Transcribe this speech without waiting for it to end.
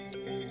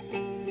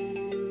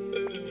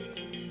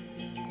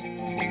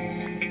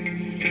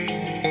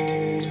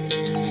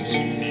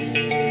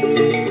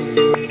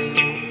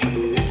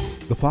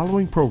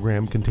following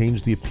program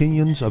contains the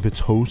opinions of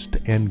its host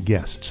and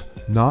guests,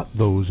 not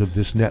those of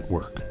this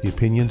network. The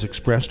opinions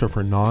expressed are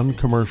for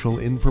non-commercial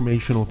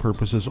informational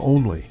purposes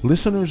only.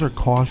 Listeners are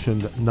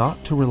cautioned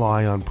not to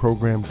rely on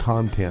program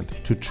content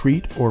to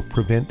treat or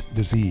prevent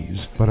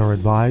disease, but are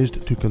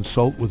advised to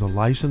consult with a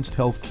licensed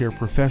healthcare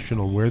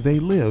professional where they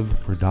live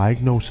for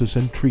diagnosis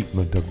and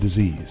treatment of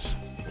disease.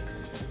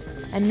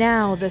 And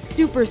now, the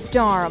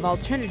superstar of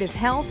alternative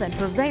health and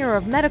purveyor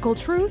of medical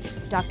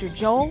truth, Dr.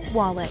 Joel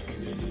Wallach.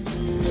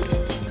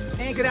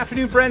 Hey, good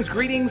afternoon, friends.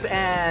 Greetings,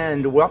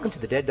 and welcome to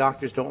the Dead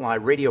Doctors Don't Lie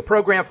radio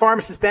program.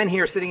 Pharmacist Ben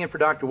here, sitting in for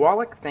Dr.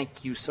 Wallach.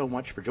 Thank you so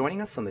much for joining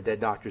us on the Dead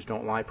Doctors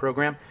Don't Lie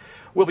program.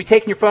 We'll be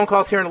taking your phone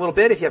calls here in a little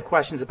bit if you have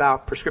questions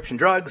about prescription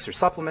drugs or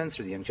supplements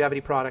or the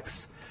longevity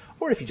products,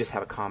 or if you just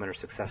have a comment or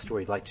success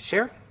story you'd like to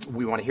share.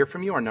 We want to hear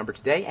from you. Our number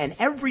today and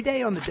every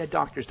day on the Dead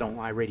Doctors Don't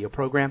Lie radio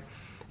program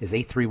is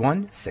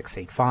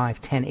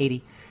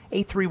 831-685-1080,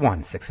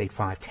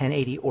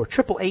 831-685-1080, or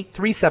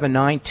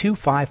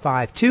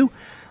 888-379-2552.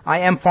 I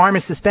am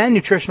Pharmacist Ben,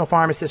 nutritional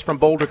pharmacist from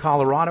Boulder,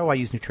 Colorado. I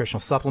use nutritional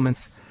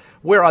supplements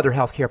where other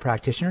healthcare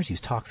practitioners use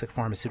toxic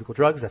pharmaceutical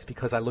drugs. That's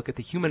because I look at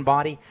the human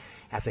body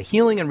as a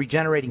healing and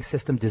regenerating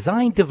system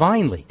designed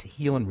divinely to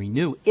heal and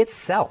renew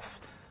itself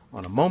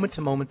on a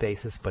moment-to-moment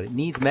basis, but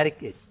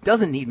it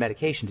doesn't need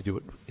medication to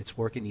do its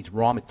work. It needs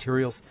raw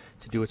materials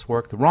to do its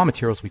work. The raw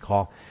materials we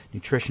call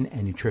nutrition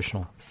and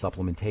nutritional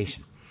supplementation.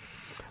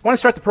 I want to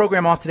start the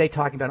program off today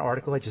talking about an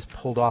article I just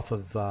pulled off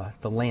of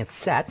The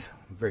Lancet,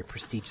 a very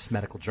prestigious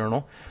medical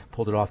journal.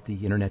 Pulled it off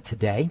the internet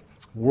today.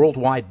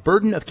 Worldwide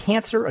burden of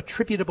cancer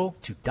attributable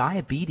to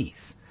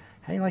diabetes.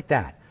 How do you like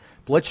that?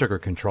 Blood sugar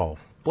control.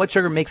 Blood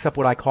sugar makes up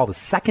what I call the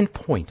second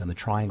point on the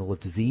triangle of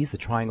disease. The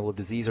triangle of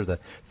disease are the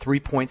 3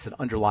 points that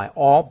underlie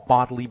all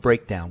bodily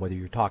breakdown, whether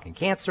you're talking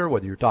cancer,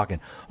 whether you're talking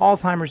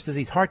Alzheimer's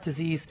disease, heart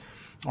disease,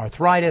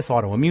 arthritis,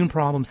 autoimmune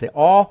problems. They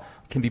all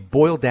can be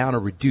boiled down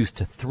or reduced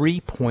to 3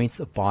 points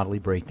of bodily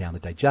breakdown: the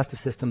digestive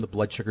system, the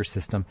blood sugar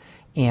system,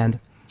 and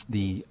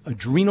the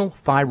adrenal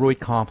thyroid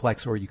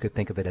complex, or you could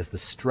think of it as the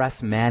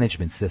stress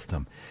management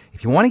system.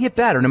 If you want to get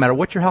better, no matter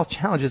what your health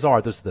challenges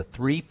are, those are the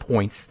 3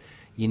 points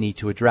you need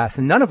to address,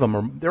 and none of them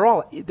are. They're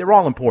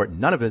all important.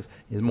 None of it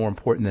is more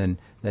important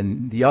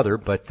than the other.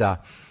 But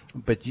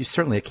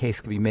certainly a case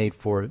could be made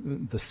for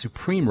the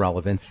supreme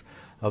relevance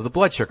of the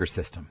blood sugar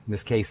system. In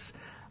this case,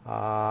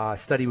 a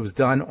study was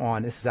done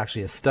on. This is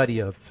actually a study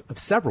of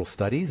several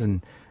studies,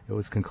 and it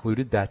was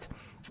concluded that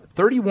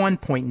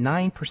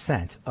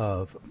 31.9%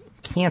 of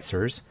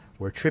cancers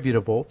were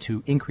attributable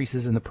to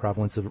increases in the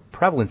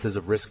prevalences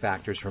of risk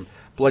factors from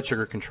blood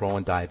sugar control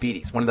and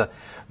diabetes. One of the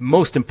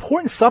most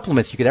important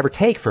supplements you could ever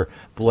take for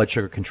blood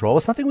sugar control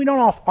is something we don't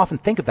often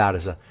think about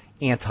as an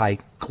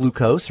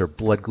anti-glucose or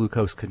blood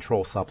glucose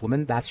control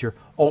supplement. That's your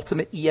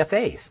ultimate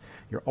EFAs,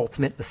 your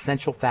ultimate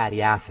essential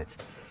fatty acids.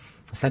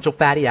 Essential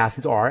fatty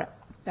acids are,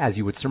 as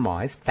you would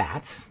surmise,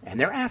 fats, and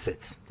they're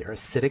acids. They're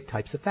acidic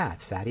types of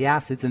fats, fatty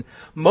acids, and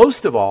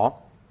most of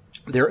all,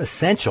 they're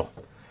essential.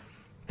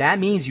 That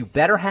means you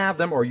better have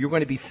them or you're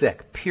going to be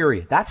sick,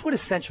 period. That's what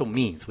essential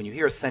means. When you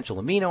hear essential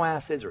amino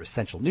acids or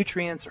essential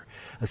nutrients or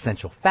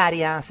essential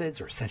fatty acids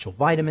or essential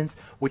vitamins,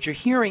 what you're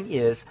hearing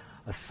is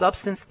a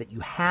substance that you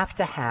have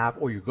to have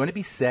or you're going to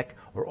be sick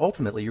or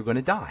ultimately you're going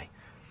to die.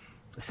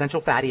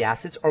 Essential fatty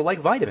acids are like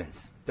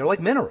vitamins. They're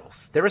like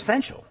minerals. They're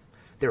essential.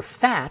 They're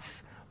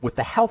fats with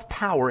the health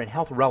power and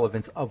health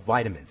relevance of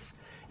vitamins.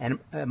 And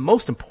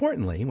most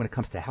importantly, when it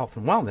comes to health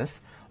and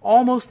wellness,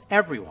 almost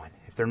everyone,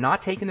 if they're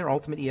not taking their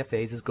ultimate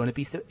EFAs, is going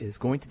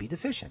to be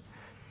deficient.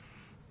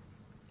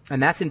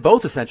 And that's in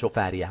both essential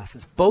fatty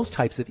acids. Both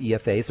types of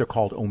EFAs are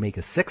called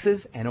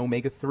omega-6s and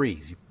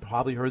omega-3s. You've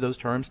probably heard those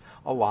terms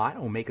a lot,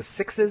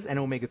 omega-6s and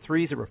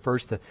omega-3s. It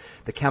refers to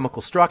the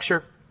chemical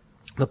structure.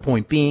 The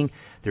point being,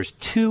 there's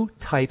two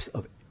types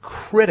of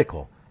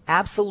critical,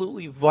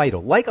 absolutely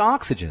vital, like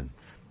oxygen,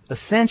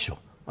 essential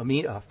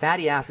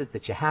fatty acids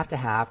that you have to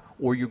have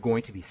or you're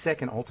going to be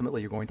sick and ultimately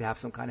you're going to have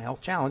some kind of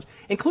health challenge,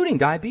 including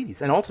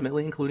diabetes and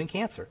ultimately including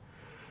cancer.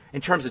 In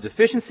terms of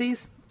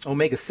deficiencies,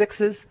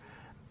 omega-6s,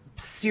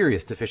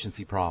 serious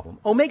deficiency problem.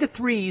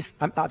 Omega-3s,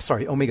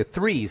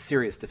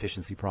 serious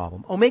deficiency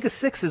problem.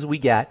 Omega-6s we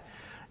get,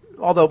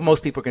 although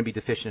most people are going to be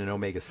deficient in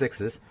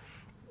omega-6s.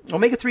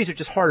 Omega-3s are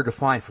just harder to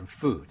find from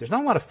food. There's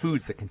not a lot of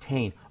foods that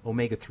contain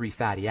omega-3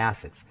 fatty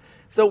acids.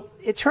 So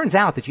it turns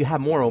out that you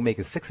have more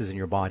omega-6s in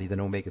your body than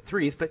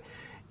omega-3s, but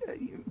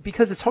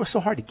because it's so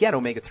hard to get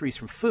omega-3s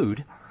from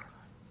food,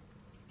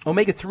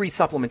 omega-3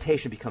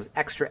 supplementation becomes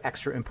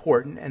extra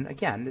important. And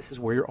again, this is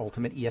where your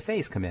ultimate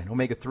EFAs come in.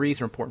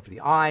 Omega-3s are important for the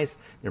eyes,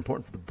 they're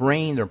important for the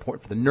brain, they're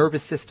important for the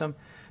nervous system.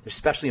 They're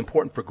especially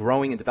important for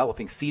growing and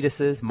developing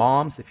fetuses.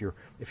 Moms, if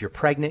you're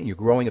pregnant and you're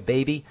growing a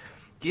baby,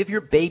 give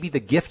your baby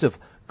the gift of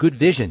good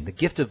vision, the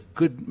gift of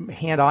good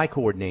hand-eye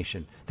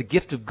coordination, the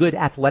gift of good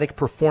athletic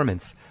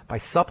performance by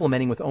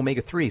supplementing with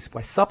omega-3s,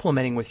 by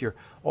supplementing with your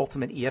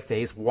ultimate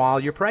EFAs while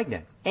you're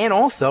pregnant. And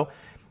also,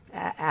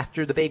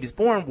 after the baby's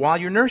born, while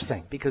you're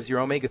nursing, because your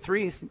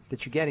omega-3s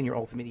that you get in your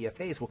ultimate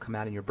EFAs will come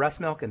out in your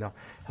breast milk and they'll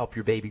help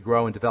your baby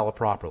grow and develop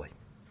properly.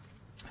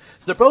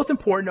 So they're both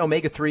important.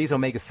 Omega-3s,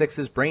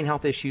 omega-6s, brain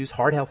health issues,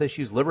 heart health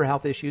issues, liver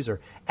health issues are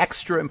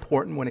extra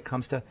important when it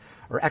comes to,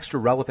 or extra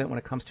relevant when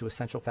it comes to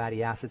essential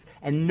fatty acids.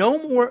 And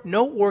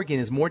no organ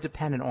is more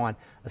dependent on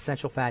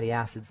essential fatty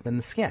acids than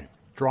the skin.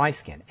 Dry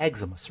skin,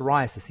 eczema,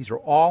 psoriasis, these are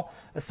all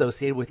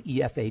associated with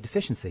EFA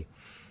deficiency.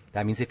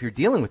 That means if you're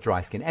dealing with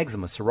dry skin,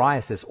 eczema,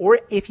 psoriasis, or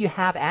if you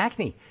have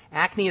acne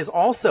is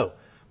also,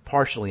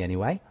 partially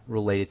anyway,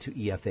 related to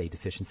EFA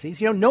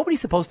deficiencies.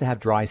 Nobody's supposed to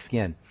have dry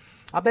skin.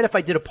 I'll bet if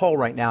I did a poll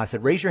right now, I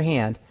said, raise your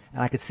hand,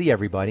 and I could see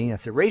everybody, and I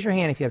said, raise your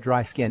hand if you have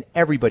dry skin,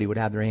 everybody would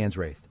have their hands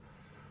raised.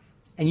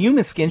 And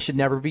human skin should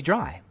never be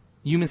dry.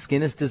 Human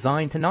skin is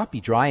designed to not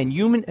be dry,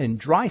 and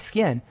dry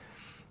skin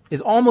is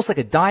almost like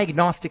a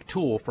diagnostic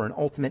tool for an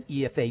ultimate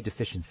EFA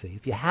deficiency.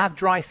 If you have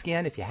dry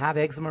skin, if you have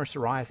eczema or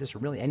psoriasis, or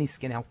really any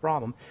skin health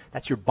problem,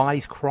 that's your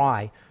body's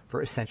cry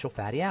for essential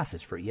fatty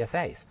acids, for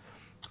EFAs,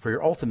 for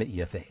your ultimate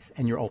EFAs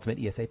and your ultimate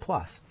EFA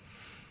plus.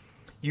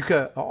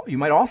 You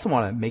might also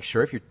want to make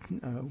sure, if you're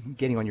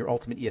getting on your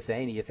ultimate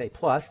EFA and EFA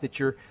plus, that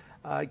you're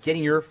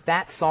getting your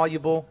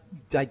fat-soluble,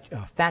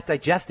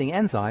 fat-digesting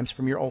enzymes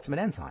from your ultimate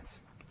enzymes.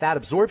 Fat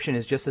absorption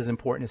is just as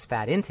important as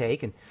fat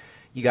intake, and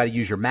you got to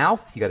use your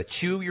mouth. You got to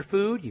chew your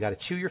food. You got to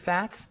chew your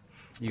fats.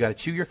 You got to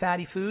chew your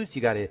fatty foods.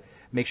 You got to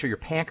make sure your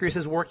pancreas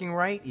is working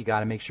right. You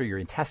got to make sure your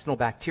intestinal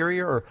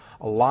bacteria are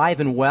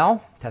alive and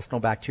well. Intestinal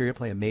bacteria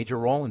play a major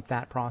role in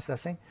fat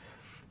processing.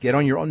 Get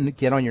on your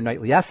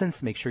nightly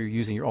essence. Make sure you're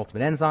using your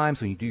ultimate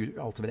enzymes. When you do your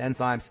ultimate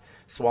enzymes,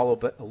 swallow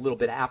a little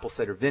bit of apple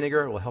cider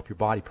vinegar. It will help your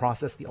body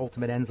process the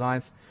ultimate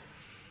enzymes.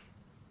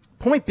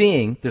 Point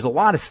being, there's a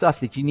lot of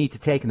stuff that you need to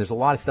take, and there's a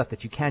lot of stuff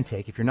that you can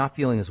take if you're not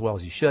feeling as well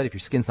as you should, if your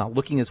skin's not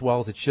looking as well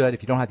as it should,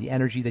 if you don't have the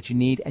energy that you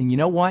need. And you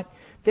know what?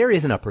 There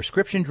isn't a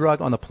prescription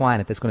drug on the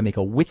planet that's going to make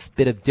a whit's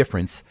bit of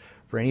difference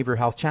for any of your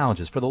health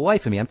challenges. For the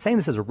life of me, I'm saying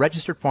this as a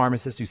registered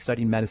pharmacist who's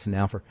studied medicine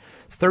now for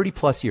 30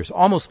 plus years,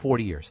 almost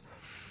 40 years.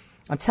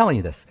 I'm telling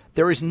you this.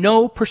 There is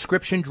no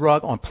prescription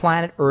drug on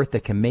planet Earth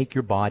that can make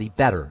your body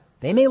better.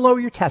 They may lower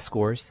your test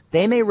scores.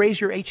 They may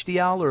raise your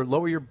HDL or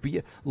lower your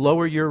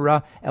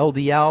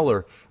LDL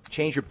or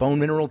change your bone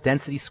mineral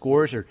density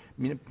scores, or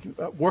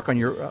work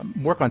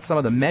on some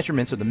of the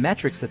measurements or the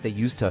metrics that they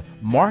use to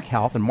mark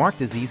health and mark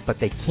disease, but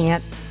they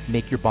can't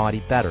make your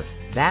body better.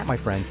 That, my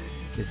friends,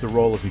 is the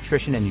role of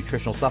nutrition and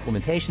nutritional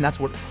supplementation. That's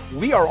what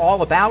we are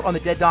all about on the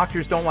Dead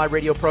Doctors Don't Lie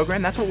radio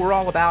program. That's what we're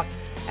all about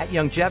at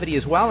Youngevity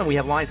as well, and we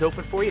have lines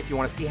open for you if you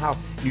want to see how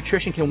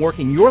nutrition can work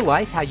in your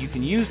life, how you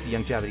can use the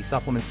Youngevity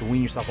supplements to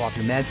wean yourself off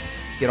your meds,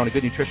 get on a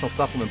good nutritional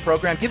supplement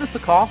program. Give us a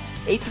call.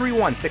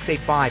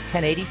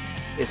 831-685-1080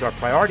 is our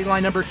priority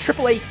line number.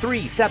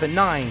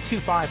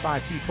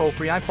 888-379-2552 toll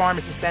free. I'm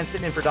pharmacist Ben,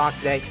 sitting in for Doc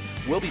today.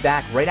 We'll be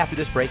back right after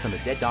this break on the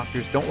Dead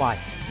Doctors Don't Lie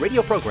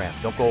radio program.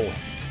 Don't go away.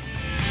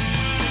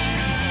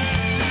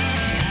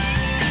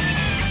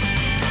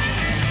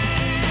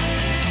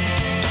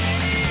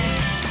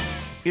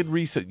 In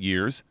recent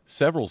years,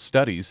 several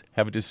studies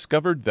have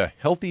discovered the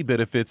healthy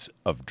benefits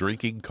of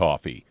drinking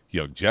coffee.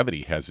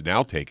 Youngevity has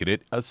now taken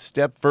it a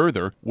step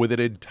further with an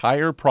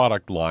entire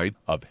product line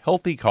of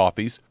healthy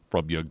coffees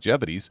from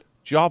Youngevity's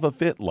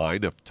JavaFit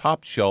line of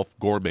top-shelf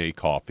gourmet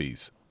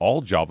coffees.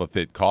 All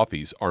JavaFit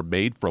coffees are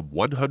made from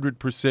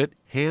 100%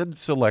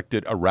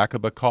 hand-selected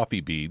Arabica coffee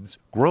beans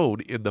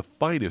grown in the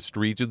finest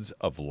regions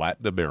of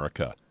Latin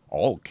America,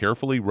 all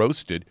carefully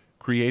roasted,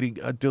 creating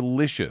a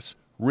delicious,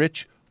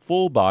 rich,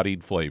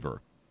 full-bodied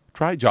flavor.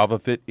 Try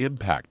JavaFit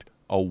Impact,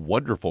 a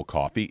wonderful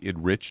coffee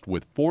enriched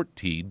with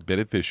 14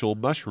 beneficial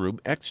mushroom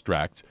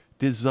extracts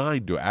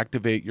designed to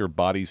activate your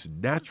body's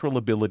natural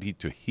ability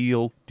to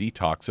heal,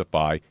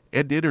 detoxify,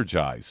 and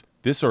energize.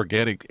 This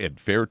organic and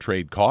fair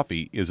trade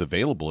coffee is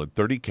available in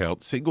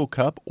 30-count single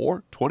cup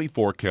or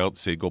 24-count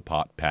single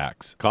pot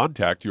packs.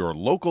 Contact your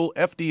local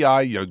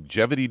FDI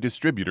Youngevity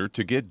distributor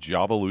to get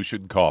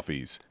Javalution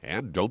coffees.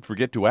 And don't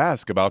forget to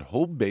ask about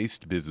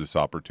home-based business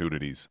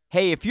opportunities.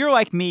 Hey, if you're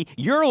like me,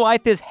 your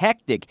life is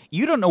hectic.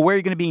 You don't know where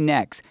you're going to be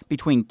next.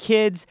 Between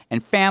kids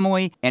and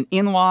family and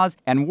in-laws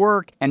and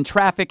work and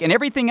traffic and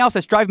everything else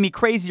that's driving me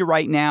crazy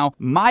right now,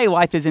 my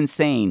life is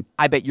insane.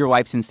 I bet your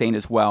life's insane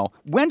as well.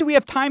 When do we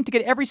have time to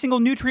get every single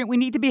nutrient we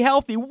need to be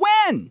healthy?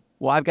 When?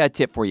 Well, I've got a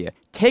tip for you.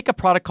 Take a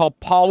product called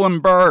Pollen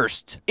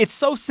Burst. It's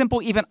so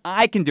simple, even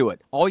I can do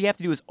it. All you have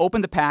to do is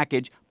open the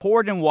package,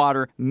 pour it in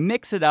water,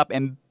 mix it up,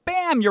 and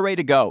bam, you're ready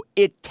to go.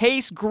 It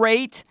tastes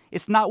great.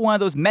 It's not one of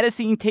those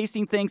medicine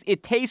tasting things.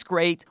 It tastes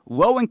great,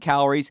 low in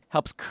calories,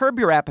 helps curb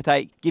your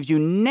appetite, gives you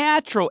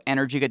natural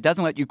energy that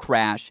doesn't let you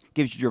crash,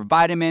 gives you your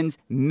vitamins,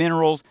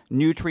 minerals,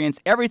 nutrients,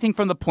 everything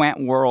from the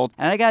plant world.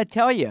 And I gotta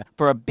tell you,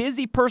 for a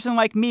busy person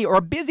like me or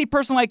a busy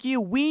person like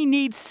you, we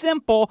need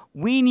simple,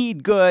 we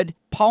need good.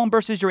 Pollen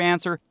Burst is your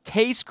answer.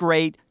 Tastes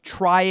great.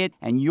 Try it,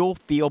 and you'll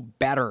feel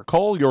better.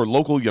 Call your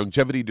local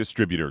Youngevity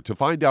distributor to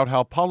find out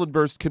how Pollen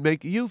Burst can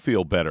make you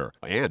feel better.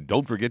 And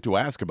don't forget to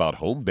ask about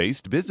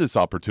home-based business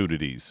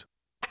opportunities.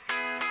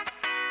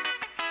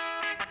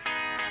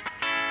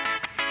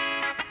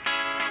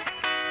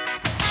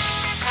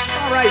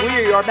 All right,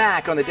 We are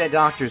back on the Dead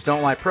Doctors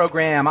Don't Lie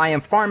program. I am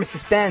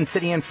Pharmacist Ben,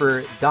 sitting in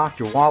for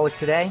Dr. Wallach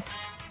today.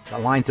 The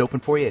line's open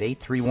for you at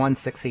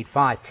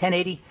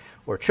 831-685-1080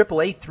 or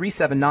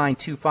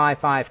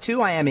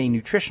 888-379-2552. I am a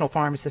nutritional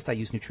pharmacist. I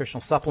use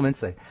nutritional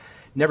supplements. I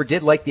never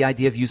did like the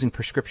idea of using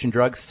prescription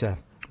drugs to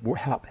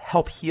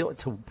help heal,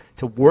 to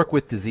work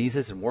with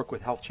diseases and work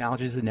with health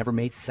challenges. It never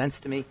made sense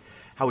to me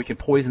how we can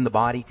poison the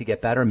body to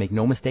get better. Make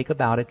no mistake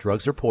about it,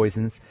 drugs are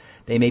poisons.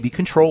 They may be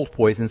controlled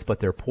poisons, but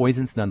they're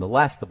poisons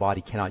nonetheless. The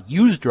body cannot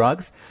use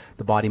drugs.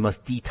 The body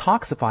must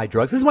detoxify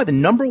drugs. This is why the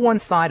number one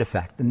side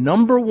effect, the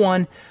number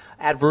one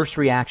adverse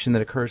reaction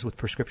that occurs with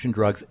prescription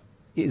drugs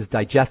is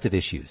digestive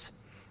issues,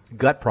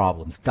 gut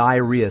problems,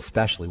 diarrhea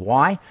especially.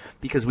 Why?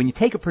 Because when you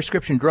take a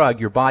prescription drug,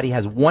 your body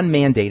has one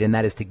mandate, and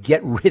that is to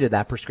get rid of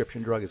that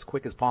prescription drug as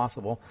quick as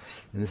possible.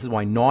 And this is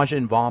why nausea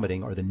and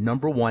vomiting are the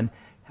number one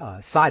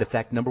side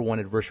effect, number one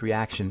adverse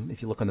reaction.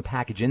 If you look on the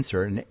package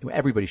insert, and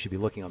everybody should be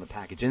looking on the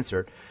package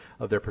insert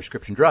of their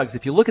prescription drugs,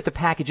 if you look at the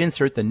package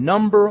insert, the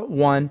number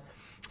one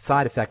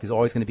side effect is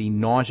always going to be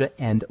nausea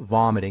and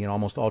vomiting, and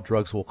almost all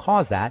drugs will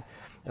cause that,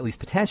 at least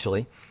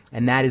potentially,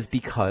 and that is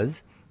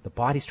because the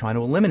body's trying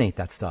to eliminate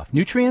that stuff.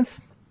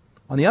 Nutrients,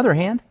 on the other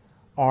hand,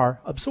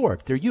 are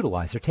absorbed. They're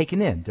utilized. They're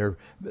taken in.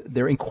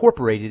 They're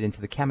incorporated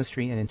into the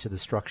chemistry and into the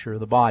structure of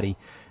the body,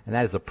 and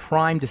that is the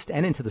prime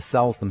and into the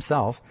cells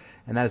themselves,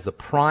 and that is the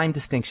prime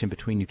distinction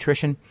between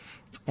nutrition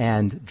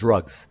and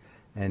drugs.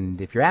 And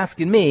if you're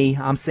asking me,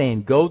 I'm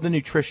saying go the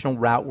nutritional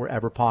route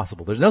wherever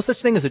possible. There's no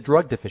such thing as a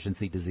drug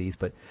deficiency disease,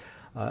 but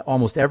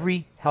almost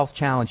every health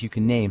challenge you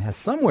can name has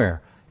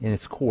somewhere in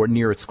its core,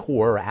 near its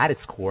core, or at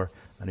its core,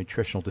 a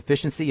nutritional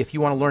deficiency. If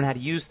you want to learn how to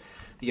use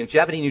the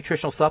Youngevity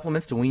nutritional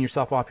supplements to wean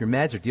yourself off your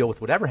meds or deal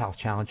with whatever health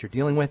challenge you're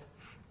dealing with,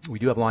 we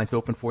do have lines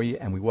open for you,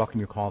 and we welcome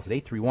your calls at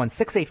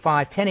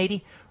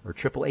 831-685-1080 or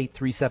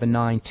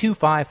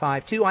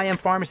 888-379-2552. I am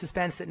Pharmacist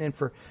Ben, sitting in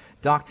for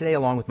Doc today,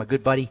 along with my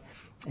good buddy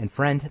and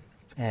friend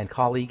and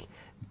colleague,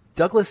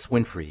 Douglas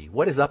Winfrey.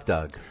 What is up,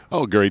 Doug?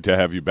 Oh, great to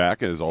have you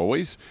back, as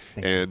always.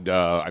 And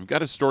I've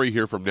got a story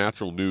here from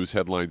Natural News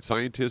headline: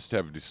 scientists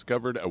have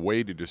discovered a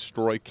way to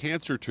destroy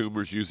cancer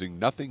tumors using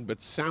nothing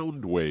but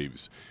sound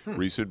waves.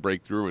 Recent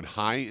breakthrough in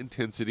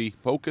high-intensity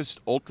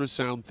focused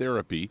ultrasound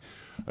therapy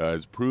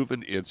has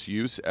proven its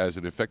use as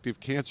an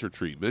effective cancer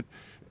treatment.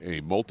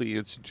 A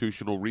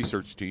multi-institutional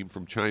research team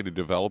from China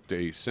developed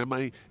a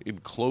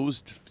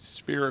semi-enclosed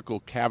spherical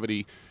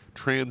cavity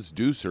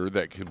transducer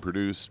that can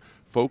produce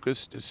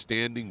focused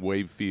standing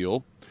wave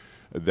field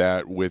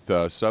that with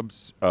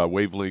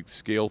sub-wavelength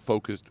scale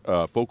focused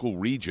focal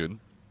region,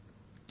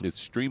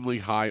 extremely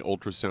high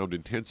ultrasound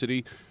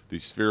intensity. The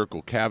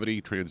spherical cavity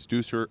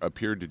transducer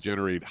appeared to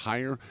generate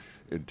higher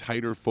and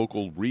tighter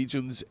focal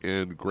regions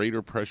and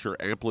greater pressure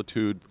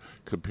amplitude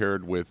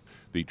compared with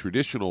the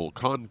traditional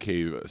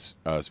concave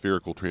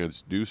spherical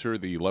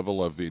transducer. The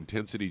level of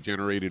intensity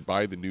generated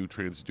by the new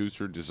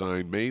transducer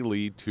design may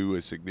lead to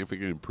a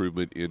significant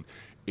improvement in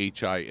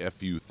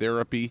HIFU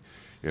therapy,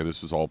 and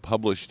this is all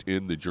published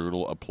in the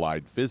journal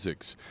Applied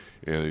Physics.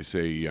 And they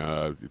say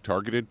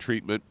targeted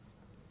treatment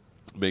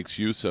makes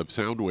use of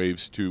sound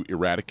waves to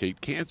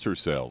eradicate cancer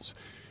cells.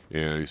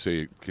 And they say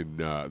it can,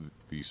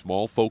 the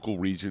small focal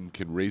region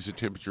can raise the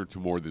temperature to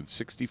more than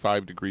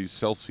 65 degrees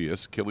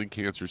Celsius, killing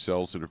cancer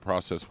cells in a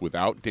process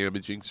without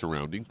damaging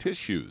surrounding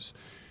tissues.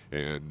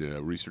 And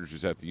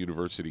researchers at the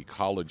University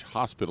College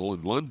Hospital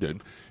in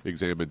London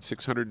examined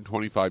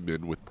 625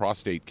 men with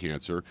prostate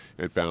cancer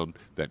and found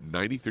that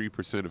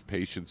 93% of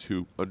patients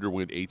who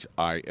underwent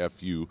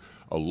HIFU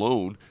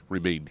alone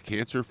remained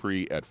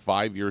cancer-free at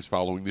 5 years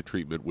following the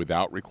treatment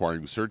without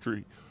requiring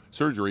surgery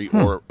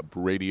or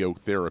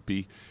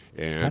radiotherapy.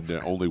 And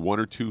only 1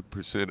 or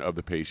 2% of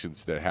the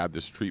patients that had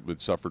this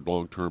treatment suffered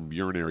long-term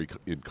urinary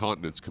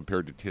incontinence,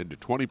 compared to 10 to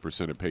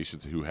 20% of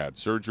patients who had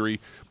surgery.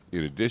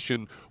 In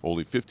addition,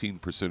 only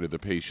 15% of the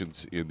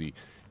patients in the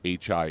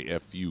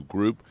HIFU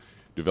group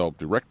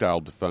developed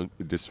erectile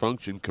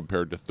dysfunction,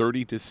 compared to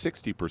 30 to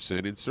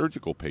 60% in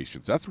surgical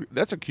patients.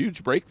 That's a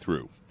huge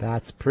breakthrough.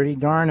 That's pretty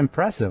darn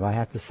impressive, I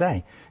have to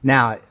say.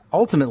 Now,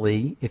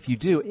 ultimately, if you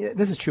do,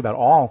 this is true about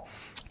all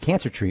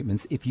cancer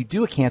treatments, if you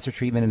do a cancer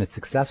treatment and it's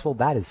successful,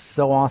 that is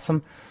so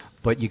awesome.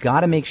 But you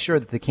got to make sure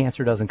that the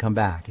cancer doesn't come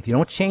back. If you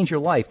don't change your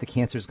life, the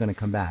cancer is going to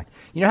come back.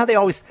 You know how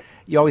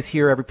you always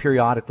hear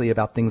periodically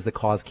about things that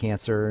cause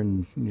cancer,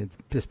 and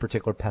this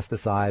particular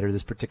pesticide or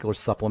this particular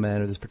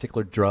supplement or this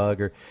particular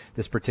drug or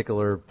this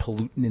particular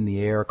pollutant in the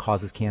air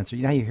causes cancer.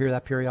 You know how you hear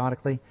that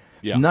periodically?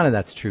 Yeah. None of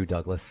that's true,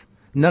 Douglas.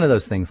 None of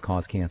those things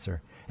cause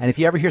cancer. And if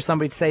you ever hear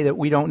somebody say that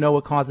we don't know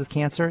what causes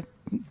cancer,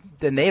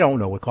 then they don't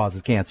know what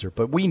causes cancer.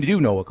 But we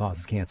do know what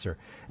causes cancer.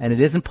 And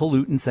it isn't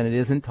pollutants, and it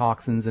isn't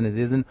toxins, and it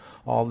isn't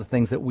all the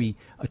things that we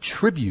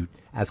attribute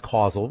as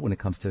causal when it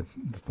comes to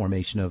the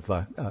formation of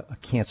a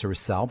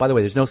cancerous cell. By the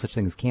way, there's no such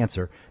thing as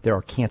cancer. There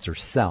are cancer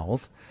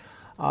cells.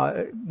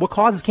 What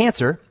causes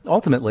cancer,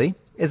 ultimately,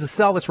 is a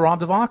cell that's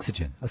robbed of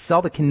oxygen, a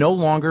cell that can no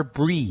longer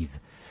breathe.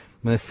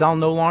 When a cell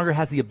no longer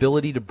has the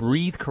ability to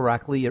breathe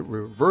correctly, it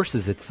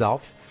reverses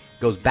itself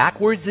Goes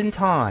backwards in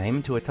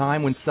time to a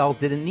time when cells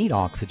didn't need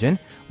oxygen,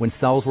 when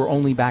cells were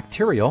only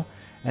bacterial,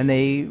 and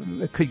they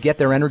could get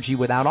their energy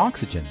without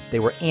oxygen. They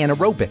were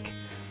anaerobic.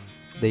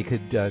 They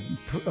could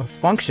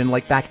function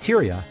like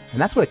bacteria. And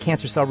that's what a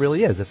cancer cell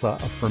really is. It's a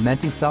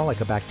fermenting cell,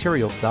 like a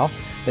bacterial cell,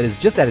 that is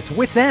just at its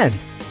wit's end.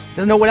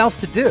 Doesn't know what else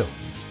to do.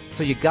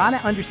 So you got to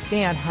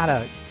understand how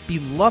to be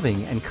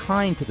loving and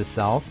kind to the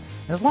cells.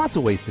 And there's lots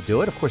of ways to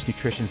do it. Of course,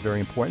 nutrition is very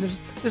important.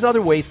 There's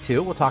other ways,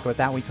 too. We'll talk about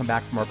that when we come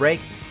back from our break.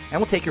 And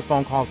we'll take your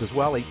phone calls as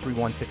well,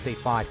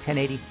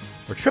 831-685-1080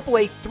 or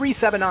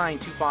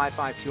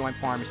 888-379-2552. I'm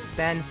Pharmacist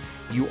Ben.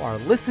 You are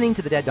listening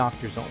to the Dead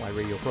Doctors Don't Lie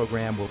radio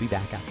program. We'll be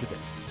back after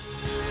this.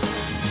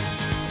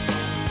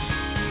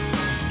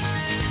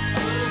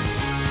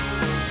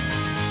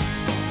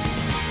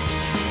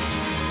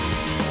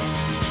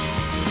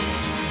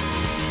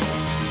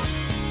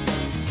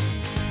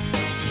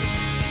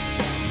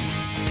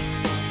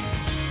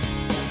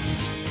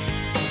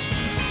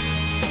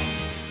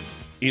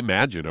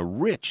 Imagine a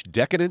rich,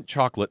 decadent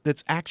chocolate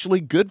that's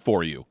actually good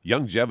for you.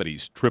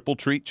 Youngevity's Triple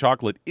Treat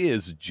chocolate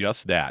is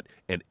just that,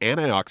 an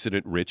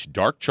antioxidant-rich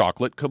dark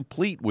chocolate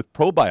complete with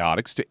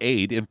probiotics to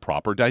aid in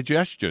proper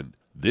digestion.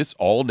 This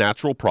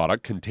all-natural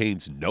product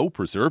contains no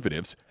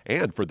preservatives,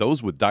 and for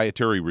those with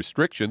dietary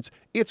restrictions,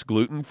 it's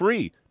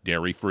gluten-free,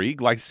 dairy-free,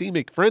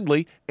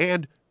 glycemic-friendly,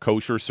 and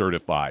kosher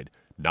certified.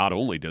 Not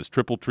only does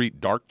Triple Treat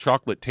dark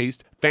chocolate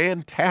taste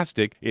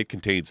fantastic, it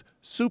contains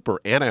super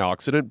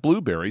antioxidant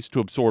blueberries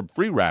to absorb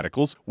free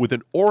radicals with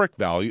an ORAC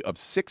value of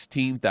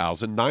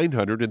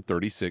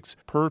 16,936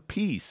 per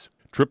piece.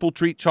 Triple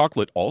Treat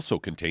chocolate also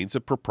contains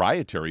a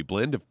proprietary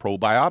blend of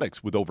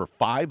probiotics with over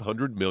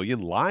 500 million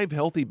live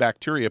healthy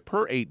bacteria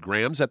per 8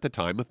 grams at the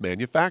time of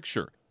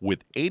manufacture,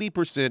 with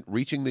 80%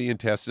 reaching the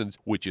intestines,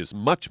 which is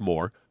much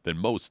more than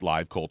most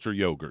live culture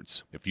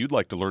yogurts. If you'd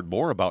like to learn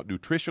more about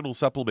nutritional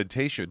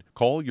supplementation,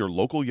 call your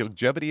local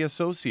Youngevity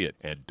associate,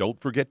 and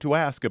don't forget to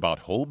ask about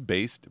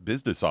home-based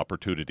business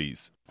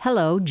opportunities.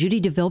 Hello,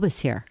 Judy DeVilbus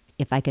here.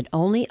 If I could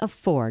only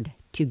afford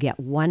to get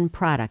one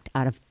product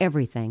out of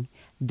everything,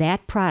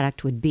 that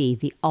product would be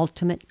the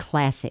Ultimate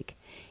Classic.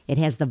 It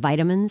has the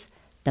vitamins,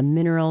 the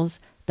minerals,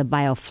 the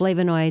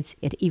bioflavonoids.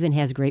 It even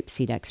has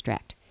grapeseed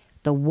extract.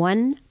 The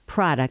one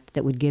product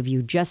that would give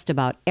you just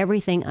about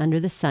everything under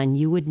the sun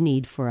you would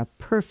need for a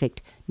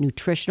perfect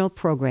nutritional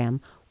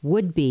program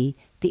would be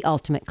the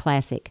Ultimate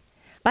Classic.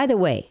 By the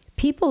way,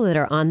 people that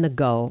are on the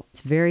go,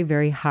 it's very,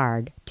 very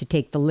hard to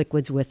take the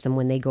liquids with them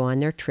when they go on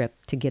their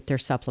trip to get their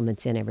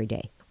supplements in every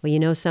day. Well, you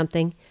know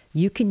something?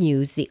 You can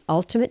use the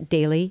Ultimate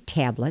Daily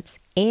tablets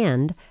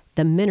and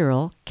the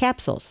mineral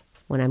capsules.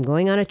 When I'm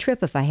going on a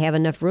trip, if I have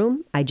enough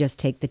room, I just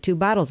take the 2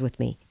 bottles with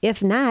me.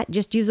 If not,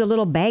 just use a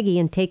little baggie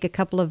and take a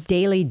couple of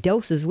daily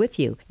doses with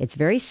you. It's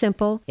very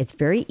simple. It's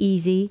very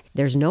easy.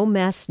 There's no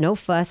mess, no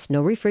fuss,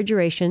 no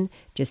refrigeration.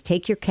 Just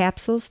take your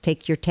capsules,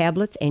 take your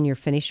tablets, and you're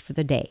finished for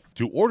the day.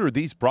 To order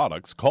these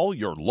products, call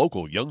your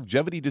local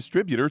Youngevity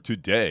distributor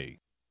today.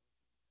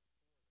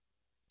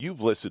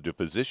 You've listened to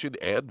physician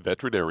and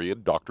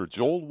veterinarian Dr.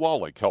 Joel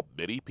Wallach help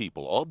many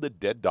people on the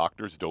Dead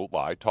Doctors Don't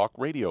Lie talk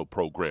radio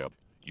program.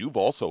 You've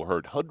also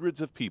heard hundreds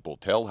of people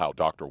tell how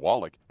Dr.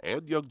 Wallach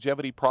and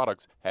Youngevity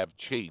products have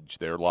changed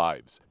their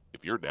lives.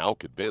 If you're now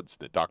convinced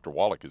that Dr.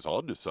 Wallach is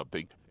onto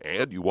something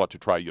and you want to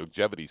try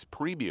Youngevity's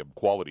premium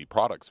quality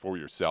products for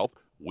yourself,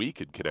 we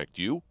can connect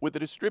you with a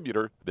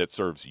distributor that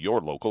serves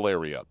your local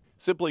area.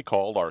 Simply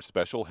call our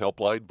special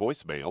helpline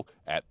voicemail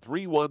at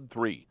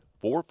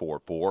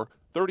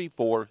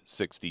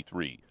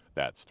 313-444-3463.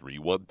 That's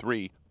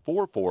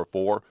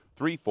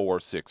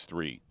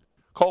 313-444-3463.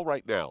 Call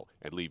right now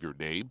and leave your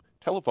name,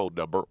 telephone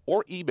number,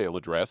 or email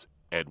address,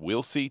 and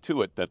we'll see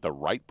to it that the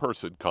right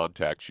person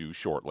contacts you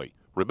shortly.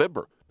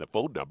 Remember, the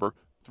phone number,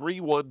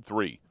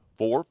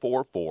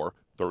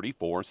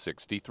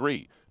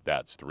 313-444-3463.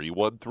 That's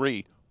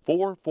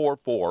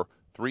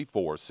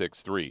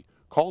 313-444-3463.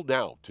 Call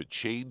now to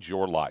change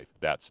your life.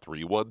 That's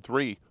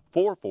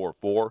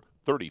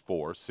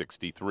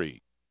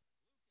 313-444-3463.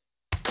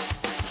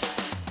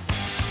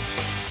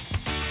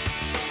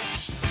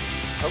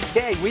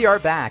 Okay, we are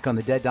back on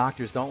the Dead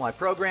Doctors Don't Lie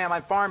program.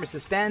 I'm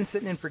Pharmacist Ben,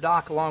 sitting in for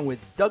Doc along with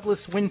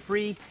Douglas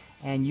Winfrey,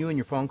 and you and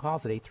your phone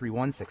calls at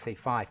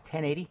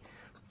 831-685-1080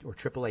 or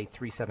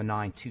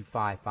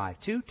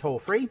 888-379-2552, toll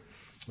free.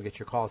 We'll get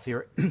your calls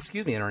here,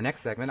 in our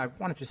next segment. I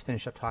want to just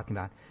finish up talking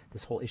about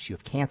this whole issue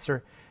of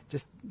cancer.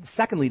 Just the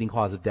second leading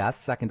cause of death,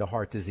 second to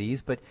heart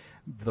disease, but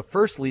the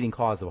first leading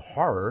cause of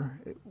horror.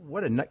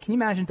 Can you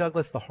imagine,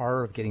 Douglas, the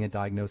horror of getting a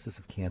diagnosis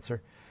of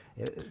cancer?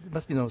 It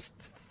must be the most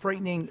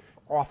frightening,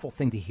 awful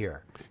thing to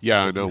hear.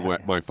 Yeah, I know.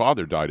 My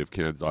father died of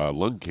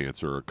lung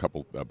cancer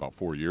about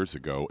 4 years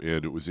ago,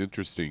 and it was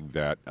interesting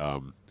that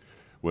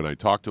when I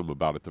talked to him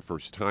about it the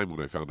first time,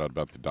 when I found out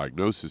about the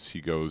diagnosis,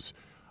 he goes,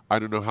 I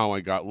don't know how I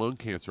got lung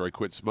cancer. I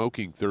quit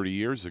smoking 30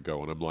 years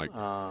ago. And I'm like,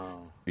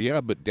 yeah,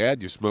 but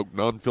Dad, you smoked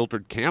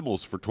non-filtered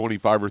Camels for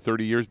 25 or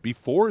 30 years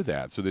before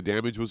that, so the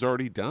damage was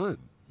already done.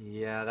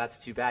 Yeah, that's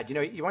too bad. You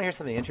want to hear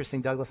something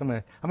interesting, Douglas? I'm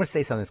gonna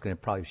say something that's going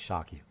to probably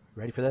shock you.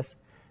 Ready for this?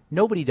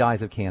 Nobody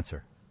dies of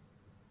cancer.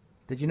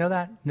 Did you know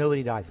that?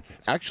 Nobody dies of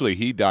cancer. Actually,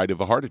 he died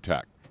of a heart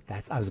attack.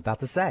 I was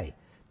about to say.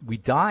 We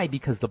die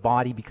because the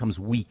body becomes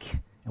weak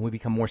and we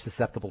become more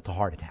susceptible to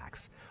heart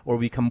attacks, or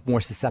we become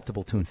more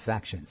susceptible to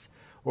infections,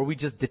 or we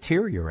just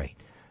deteriorate.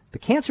 The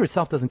cancer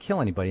itself doesn't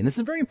kill anybody, and this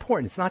is very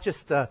important. It's not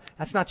just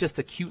that's not just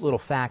a cute little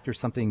fact or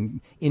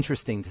something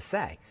interesting to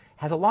say. It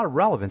has a lot of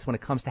relevance when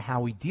it comes to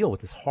how we deal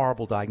with this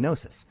horrible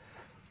diagnosis.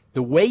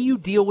 The way you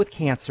deal with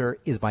cancer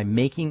is by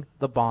making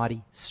the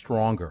body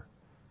stronger.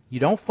 You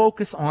don't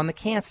focus on the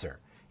cancer.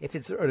 If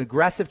it's an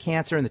aggressive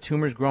cancer and the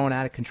tumor is growing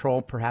out of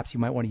control, perhaps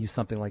you might want to use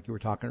something like you were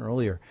talking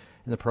earlier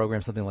in the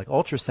program, something like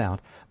ultrasound.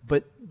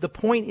 But the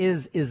point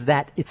is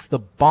that it's the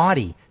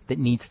body that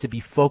needs to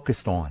be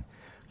focused on.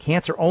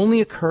 Cancer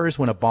only occurs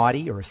when a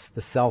body or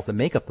the cells that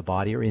make up the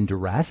body are in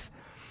duress.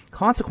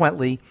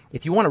 Consequently,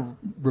 if you want to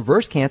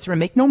reverse cancer, and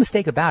make no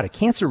mistake about it,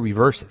 cancer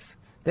reverses.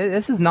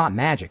 This is not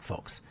magic,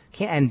 folks.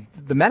 And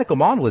the medical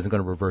model isn't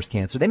going to reverse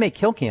cancer. They may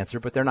kill cancer,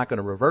 but they're not going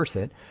to reverse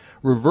it.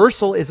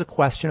 Reversal is a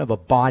question of a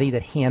body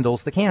that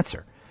handles the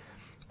cancer,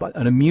 but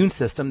an immune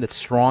system that's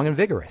strong and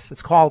vigorous.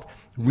 It's called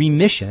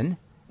remission,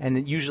 and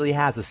it usually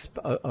has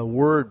a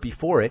word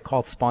before it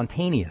called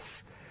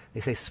spontaneous. They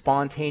say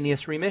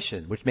spontaneous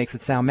remission, which makes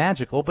it sound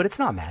magical, but it's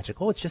not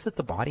magical. It's just that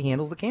the body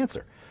handles the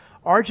cancer.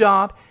 Our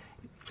job,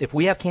 if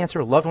we have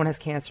cancer, a loved one has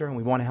cancer, and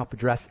we want to help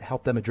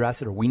them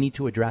address it, or we need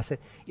to address it,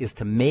 is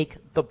to make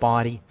the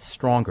body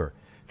stronger,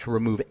 to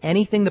remove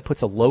anything that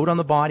puts a load on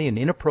the body, an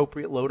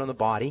inappropriate load on the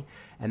body.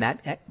 And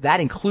that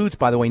includes,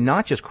 by the way,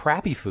 not just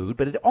crappy food,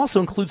 but it also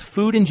includes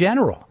food in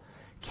general.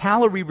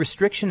 Calorie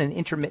restriction and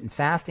intermittent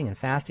fasting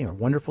are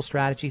wonderful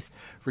strategies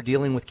for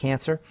dealing with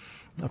cancer.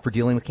 The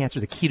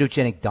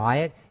ketogenic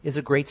diet is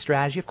a great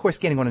strategy. Of course,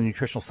 getting on a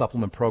nutritional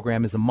supplement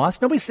program is a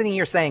must. Nobody's sitting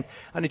here saying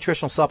a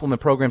nutritional supplement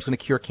program is going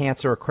to cure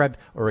cancer,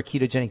 or a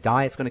ketogenic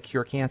diet is going to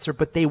cure cancer,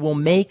 but they will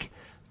make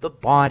the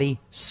body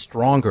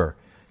stronger.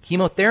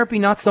 Chemotherapy,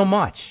 not so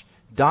much.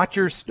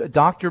 Doctor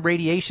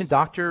radiation,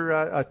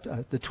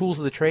 the tools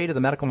of the trade of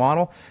the medical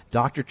model,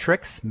 doctor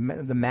tricks,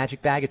 the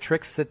magic bag of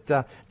tricks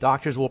that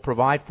doctors will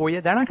provide for you,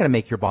 they're not going to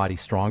make your body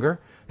stronger.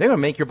 They're going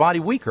to make your body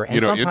weaker.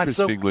 And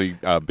interestingly,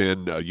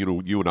 Ben,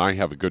 you and I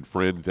have a good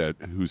friend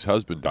whose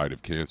husband died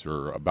of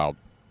cancer about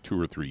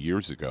 2 or 3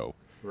 years ago.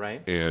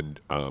 Right.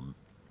 And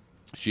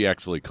she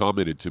actually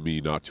commented to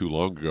me not too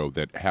long ago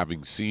that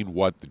having seen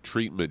what the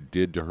treatment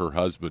did to her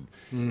husband,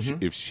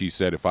 she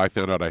said, if I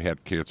found out I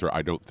had cancer,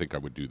 I don't think I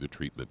would do the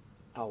treatment.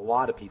 A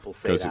lot of people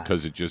say that.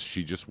 Because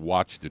she just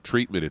watched the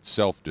treatment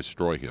itself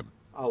destroy him.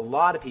 A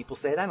lot of people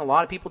say that, and a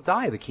lot of people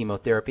die of the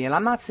chemotherapy. And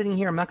I'm not sitting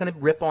here, I'm not going to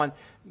rip on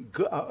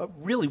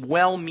really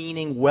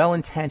well-meaning,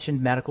 well-intentioned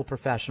medical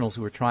professionals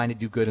who are trying to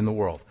do good in the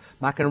world.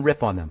 I'm not going to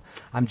rip on them.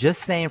 I'm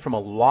just saying from a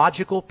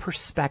logical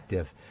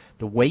perspective,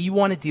 the way you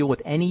want to deal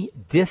with any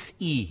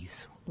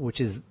dis-ease, which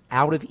is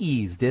out of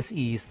ease,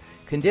 dis-ease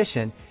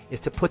condition, is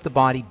to put the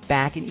body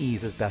back in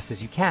ease as best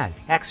as you can.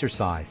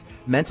 Exercise,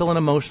 mental and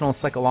emotional and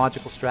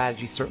psychological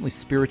strategies, certainly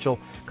spiritual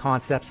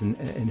concepts and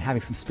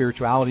having some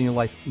spirituality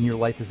in your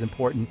life is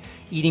important.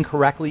 Eating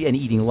correctly and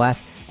eating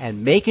less,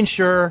 and making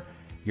sure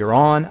you're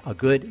on a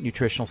good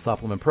nutritional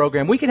supplement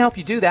program. We can help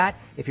you do that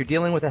if you're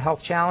dealing with a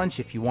health challenge,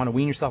 if you want to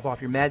wean yourself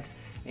off your meds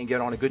and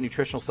get on a good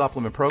nutritional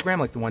supplement program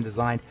like the one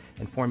designed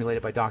and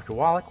formulated by Dr.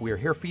 Wallach. We are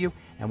here for you,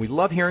 and we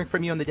love hearing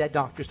from you on the Dead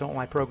Doctors Don't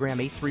Lie program.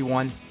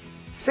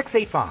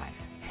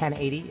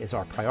 831-685-1080 is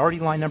our priority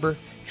line number.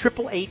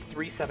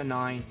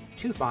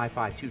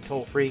 888-379-2552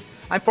 toll free.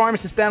 I'm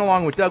Pharmacist Ben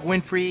along with Doug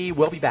Winfrey.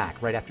 We'll be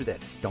back right after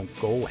this. Don't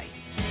go away.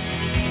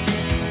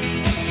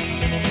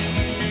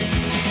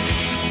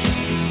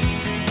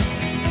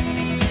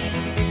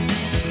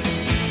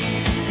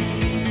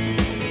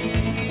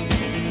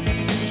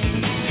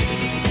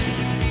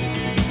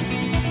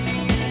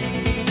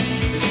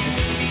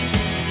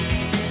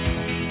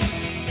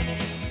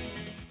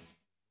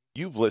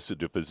 You've listened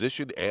to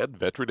physician and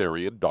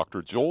veterinarian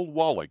Dr. Joel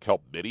Wallach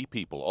help many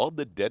people on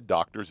the Dead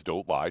Doctors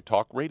Don't Lie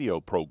talk radio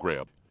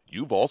program.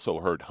 You've also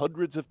heard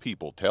hundreds of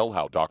people tell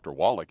how Dr.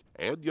 Wallach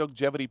and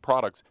Youngevity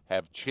products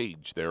have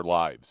changed their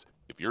lives.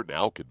 If you're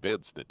now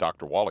convinced that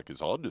Dr. Wallach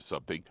is onto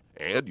something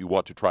and you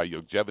want to try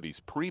Youngevity's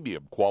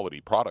premium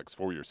quality products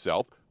for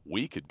yourself,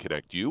 we can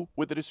connect you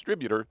with a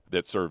distributor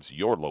that serves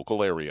your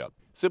local area.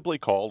 Simply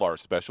call our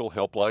special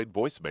helpline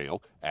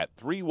voicemail at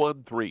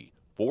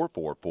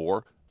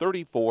 313-444-3463.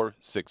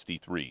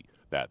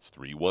 That's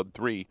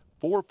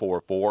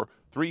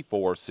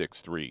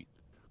 313-444-3463.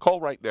 Call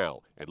right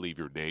now and leave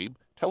your name,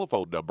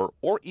 telephone number,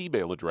 or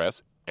email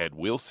address, and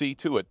we'll see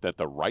to it that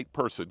the right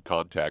person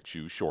contacts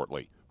you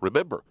shortly.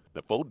 Remember,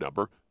 the phone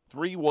number,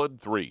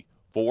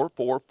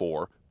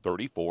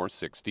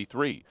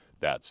 313-444-3463.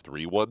 That's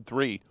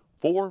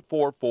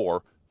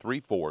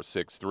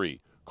 313-444-3463.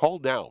 Call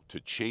now to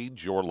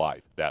change your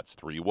life. That's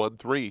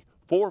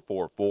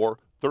 313-444-3463.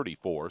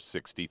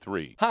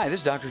 3463. Hi,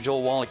 this is Dr.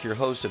 Joel Wallach, your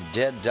host of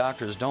Dead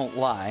Doctors Don't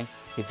Lie.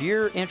 If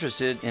you're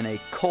interested in a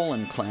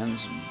colon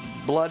cleanse,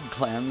 blood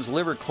cleanse,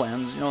 liver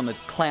cleanse, in the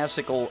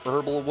classical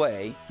herbal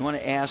way, you want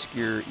to ask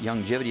your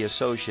Youngevity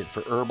associate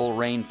for Herbal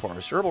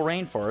Rainforest. Herbal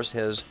Rainforest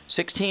has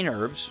 16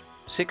 herbs,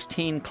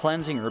 16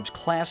 cleansing herbs,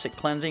 classic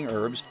cleansing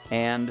herbs,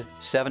 and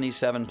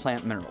 77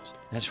 plant minerals.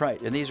 That's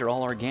right, and these are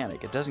all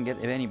organic. It doesn't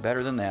get any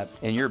better than that.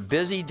 In your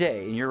busy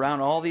day, and you're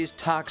around all these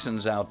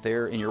toxins out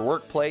there in your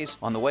workplace,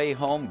 on the way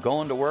home,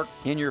 going to work,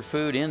 in your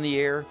food, in the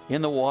air,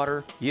 in the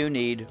water, you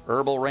need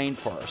Herbal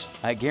Rainforest.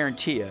 I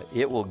guarantee you,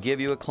 it will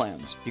give you a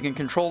cleanse. You can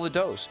control the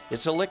dose.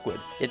 It's a liquid.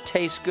 It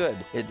tastes good.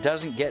 It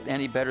doesn't get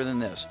any better than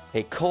this.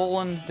 A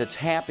colon that's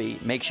happy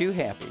makes you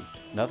happy.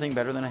 Nothing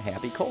better than a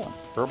happy colon.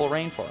 Herbal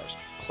Rainforest.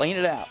 Clean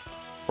it out.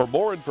 For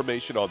more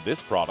information on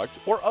this product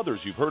or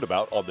others you've heard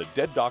about on the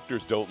Dead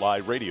Doctors Don't Lie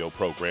radio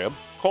program,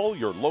 call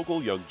your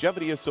local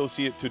Youngevity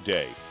associate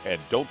today.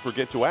 And don't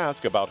forget to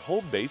ask about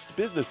home-based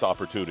business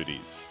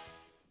opportunities.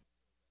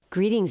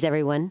 Greetings,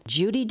 everyone.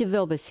 Judy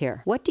DeVilbus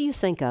here. What do you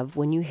think of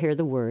when you hear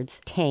the words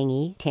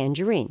tangy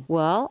tangerine?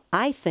 Well,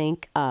 I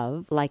think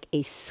of like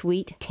a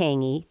sweet,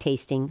 tangy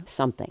tasting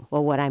something.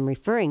 Well, what I'm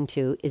referring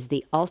to is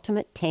the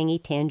Ultimate Tangy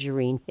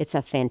Tangerine. It's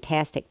a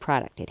fantastic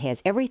product. It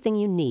has everything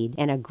you need,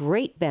 and a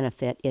great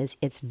benefit is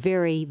it's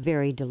very,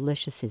 very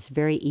delicious. It's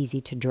very easy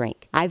to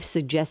drink. I've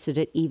suggested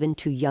it even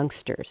to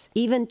youngsters.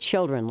 Even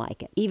children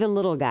like it. Even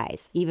little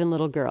guys. Even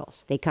little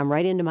girls. They come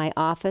right into my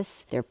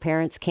office. Their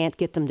parents can't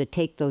get them to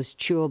take those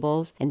chewables,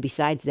 and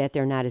besides that,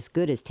 they're not as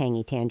good as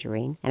Tangy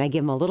Tangerine. And I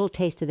give them a little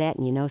taste of that,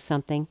 and you know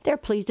something? They're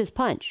pleased as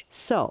punch.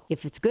 So,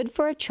 if it's good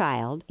for a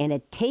child and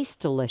it tastes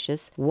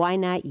delicious, why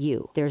not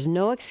you? There's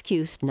no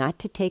excuse not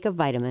to take a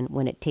vitamin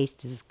when it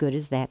tastes as good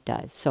as that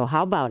does. So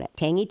how about it?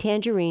 Tangy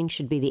Tangerine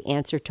should be the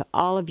answer to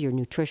all of your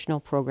nutritional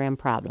program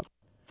problems.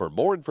 For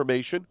more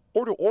information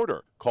or to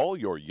order, call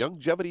your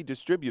Youngevity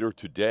distributor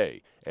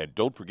today. And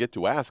don't forget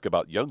to ask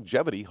about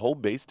Youngevity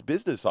home-based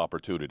business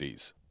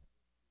opportunities.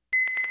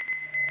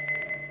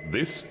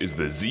 This is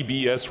the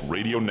ZBS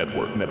Radio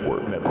Network.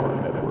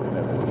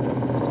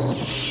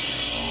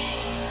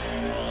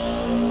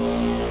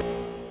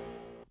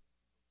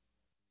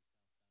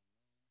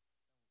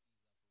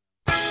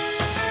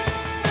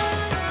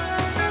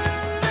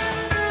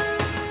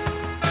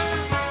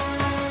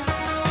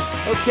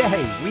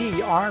 Okay,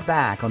 we are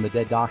back on the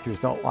Dead Doctors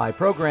Don't Lie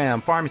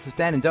program. Pharmacist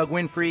Ben and Doug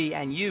Winfrey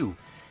and you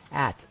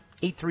at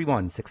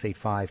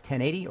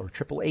 831-685-1080 or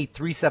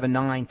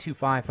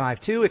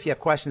 888-379-2552 if you have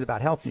questions about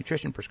health,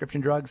 nutrition,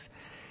 prescription drugs.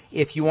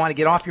 If you want to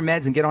get off your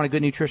meds and get on a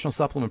good nutritional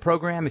supplement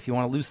program, if you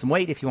want to lose some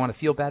weight, if you want to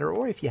feel better,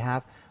 or if you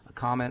have a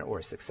comment or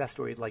a success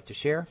story you'd like to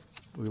share,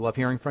 we love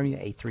hearing from you.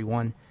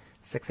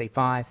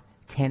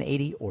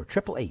 831-685-1080 or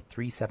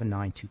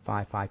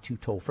 888-379-2552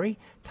 toll free.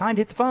 Time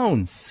to hit the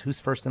phones. Who's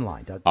first in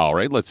line, Doug? All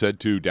right, let's head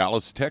to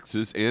Dallas,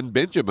 Texas. And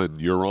Benjamin,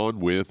 you're on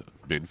with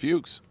Ben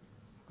Fuchs.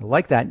 I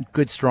like that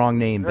good, strong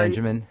name,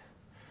 Benjamin.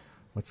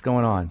 What's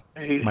going on?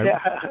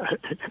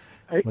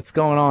 What's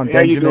going on, How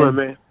Benjamin? you doing,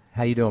 man?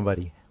 How you doing,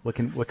 buddy? What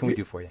can we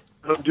do for you?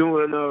 I'm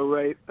doing all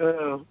right.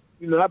 I've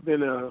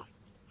been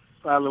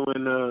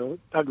following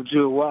Dr.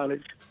 Joel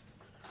Wallach,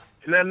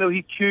 and I know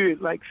he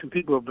cured like some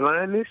people of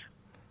blindness.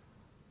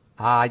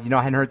 I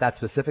hadn't heard that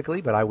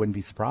specifically, but I wouldn't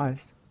be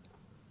surprised.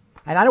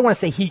 And I don't want to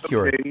say he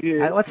cured. Okay,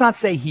 yeah. Let's not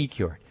say he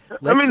cured.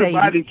 Let's the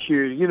body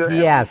cures,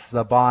 Yes,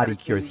 the body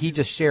cures. He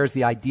just shares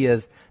the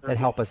ideas that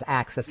help us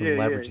access and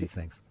leverage these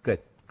things. Good.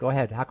 Go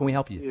ahead. How can we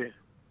help you? Yeah.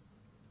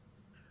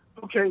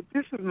 Okay,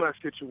 this is my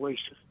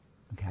situation.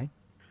 Okay.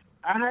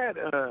 I had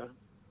a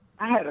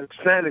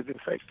sinus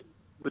infection,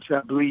 which I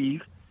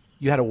believe.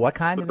 You had a what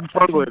kind of was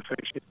infection? A fungal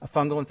infection. A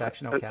fungal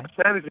infection, okay. A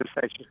sinus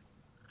infection,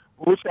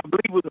 which I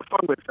believe was a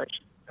fungal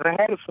infection. And I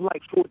had it for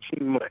like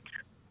 14 months.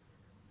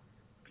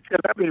 Because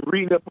I've been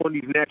reading up on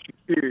these natural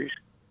theories.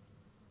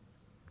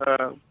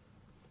 I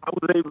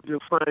was able to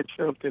find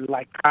something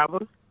like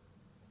kava.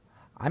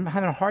 I'm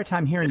having a hard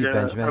time hearing you,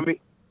 Benjamin.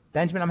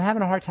 Benjamin, I'm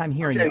having a hard time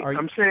hearing you.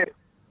 I'm saying.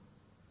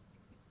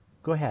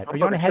 Go ahead. Are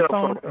you on a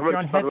headphone? If you're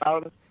on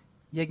headphone,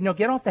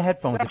 get off the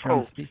headphones. If you're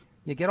on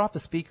get off the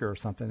speaker or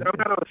something. I'm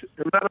not on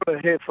the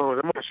headphones.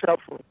 I'm on a cell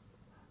phone.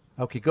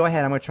 Okay, go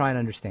ahead. I'm going to try and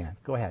understand.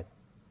 Go ahead.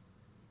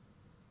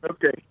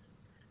 Okay.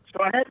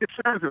 So I had this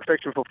sinus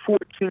infection for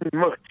 14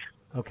 months.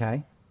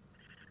 Okay.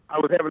 I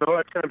was having a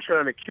hard time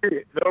trying to cure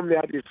it. Normally,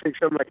 I just take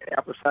something like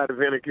apple cider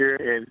vinegar,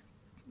 and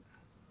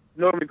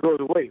normally it goes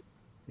away.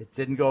 It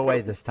didn't go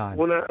away this time.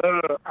 When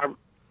what'd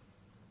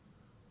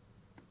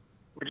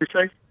you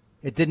say?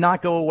 It did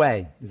not go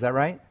away. Is that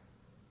right?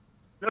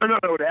 No,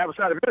 the apple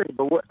cider vinegar.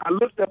 But I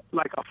looked up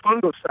like a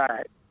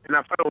fungicide, and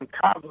I found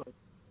kava.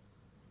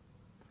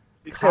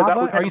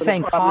 Kava? Are you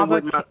saying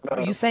kava?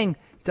 Are you saying,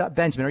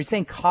 Benjamin, are you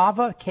saying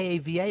kava,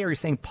 K-A-V-A, or are you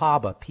saying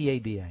paba,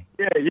 P-A-B-A?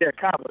 Yeah,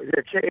 kava.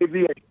 Yeah,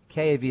 K-A-V-A.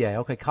 K-A-V-A.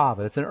 Okay,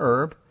 kava. It's an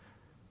herb.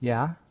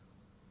 Yeah.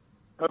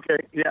 Okay,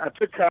 yeah, I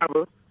took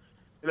kava,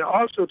 and I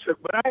also took,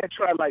 but I had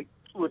tried like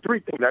 2 or 3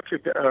 things. I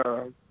took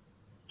the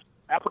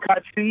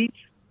apricot seeds.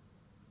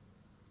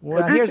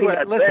 Well, here's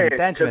what, listen,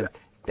 Benjamin,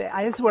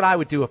 This is what I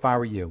would do if I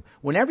were you.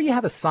 Whenever you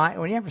have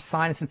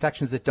sinus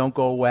infections that don't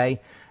go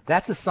away,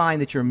 that's a sign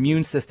that your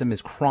immune system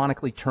is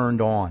chronically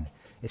turned on.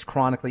 It's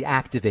chronically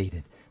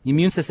activated. The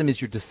immune system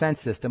is your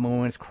defense system, and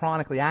when it's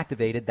chronically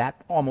activated,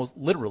 that almost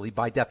literally,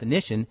 by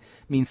definition,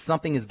 means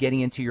something is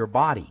getting into your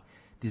body.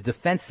 The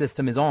defense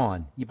system is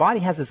on. Your body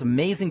has this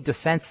amazing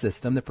defense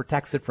system that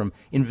protects it from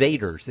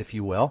invaders, if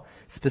you will,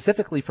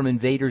 specifically from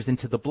invaders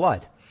into the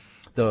blood.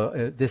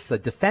 This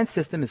defense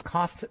system is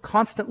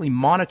constantly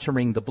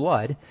monitoring the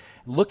blood,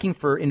 looking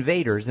for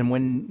invaders, and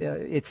when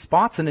it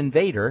spots an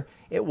invader,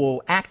 it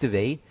will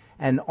activate,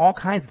 and all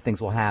kinds of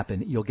things will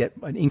happen. You'll get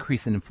an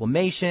increase in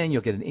inflammation,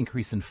 you'll get an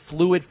increase in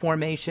fluid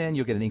formation,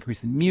 you'll get an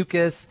increase in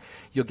mucus,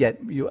 you'll get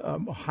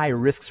higher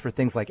risks for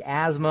things like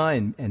asthma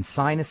and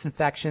sinus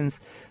infections.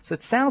 So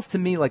it sounds to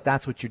me like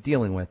that's what you're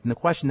dealing with. And the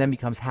question then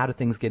becomes, how do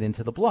things get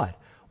into the blood?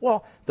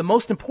 Well, the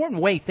most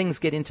important way things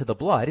get into the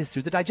blood is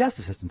through the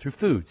digestive system, through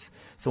foods.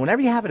 So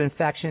whenever you have an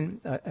infection,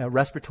 a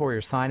respiratory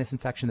or sinus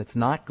infection that's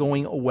not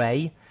going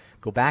away,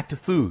 go back to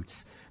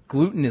foods.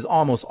 Gluten is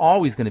almost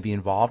always going to be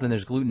involved, and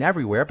there's gluten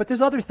everywhere, but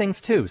there's other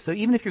things too. So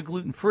even if you're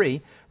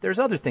gluten-free, there's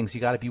other things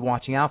you got to be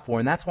watching out for,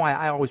 and that's why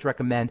I always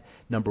recommend,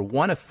 number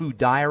 1, a food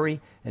diary,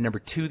 and number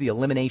 2, the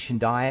elimination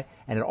diet,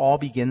 and it all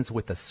begins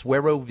with the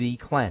Suero V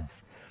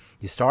cleanse.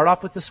 You start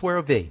off with the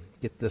Suero V.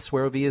 The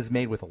Suero V is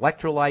made with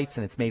electrolytes,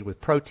 and it's made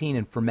with protein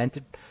and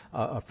fermented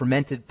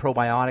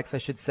probiotics, I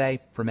should say,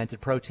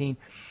 fermented protein.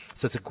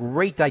 So it's a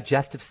great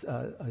digestive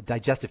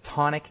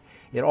tonic.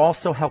 It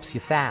also helps you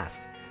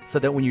fast, so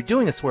that when you're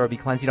doing a Suero V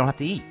cleanse, you don't have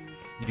to eat.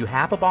 You do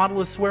half a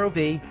bottle of Suero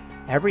V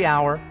every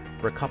hour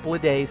for a couple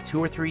of days, 2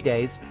 or 3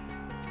 days,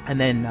 and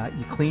then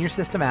you clean your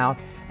system out,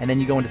 and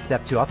then you go into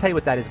step 2. I'll tell you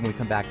what that is when we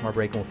come back from our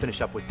break, and we'll finish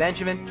up with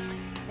Benjamin.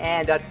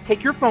 And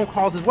take your phone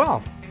calls as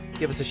well.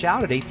 Give us a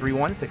shout at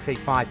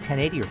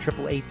 831-685-1080 or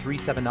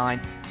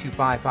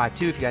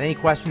 888-379-2552. If you got any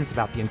questions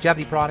about the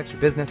longevity products, your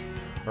business,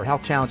 or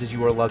health challenges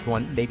you or a loved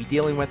one may be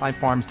dealing with, I'm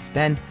Pharmacist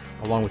Ben,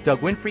 along with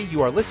Doug Winfrey.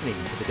 You are listening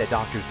to the Dead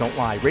Doctors Don't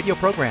Lie radio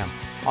program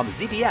on the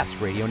ZBS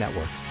Radio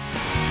Network.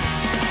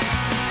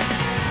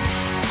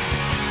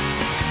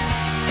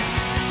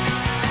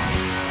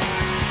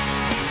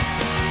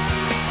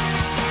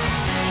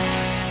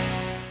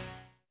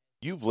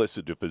 You've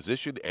listened to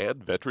physician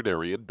and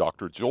veterinarian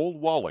Dr. Joel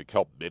Wallach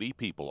help many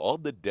people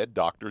on the Dead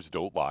Doctors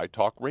Don't Lie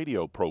talk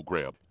radio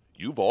program.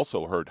 You've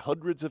also heard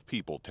hundreds of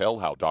people tell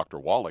how Dr.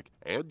 Wallach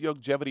and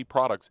longevity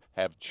products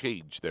have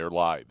changed their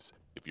lives.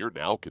 If you're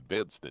now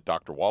convinced that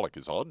Dr. Wallach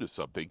is onto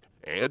something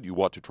and you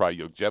want to try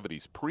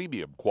longevity's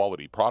premium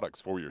quality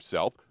products for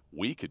yourself,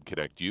 we can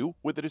connect you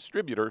with a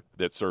distributor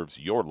that serves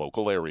your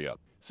local area.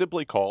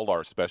 Simply call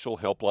our special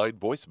helpline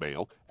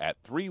voicemail at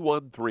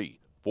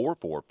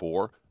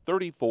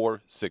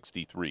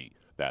 313-444-3463.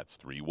 That's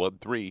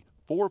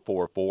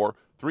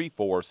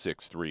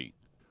 313-444-3463.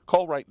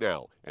 Call right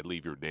now and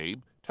leave your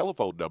name,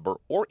 telephone number,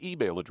 or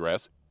email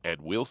address,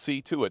 and we'll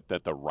see to it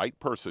that the right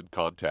person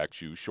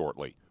contacts you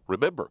shortly.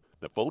 Remember,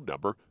 the phone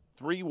number,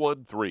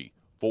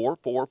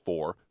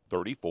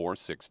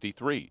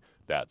 313-444-3463.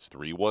 That's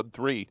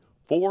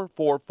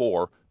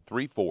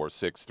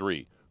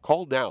 313-444-3463.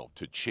 Call now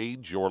to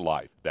change your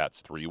life.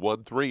 That's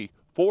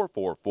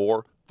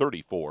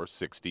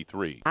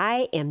 313-444-3463.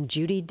 I am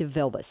Judy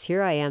DeVilbus.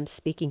 Here I am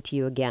speaking to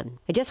you again.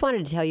 I just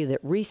wanted to tell you that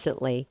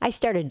recently I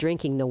started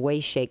drinking the Whey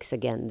Shakes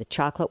again, the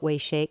chocolate Whey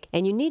Shake.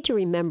 And you need to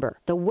remember,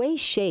 the Whey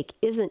Shake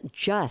isn't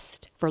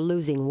just for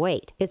losing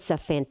weight. It's a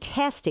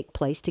fantastic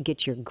place to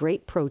get your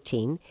great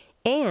protein.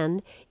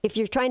 And if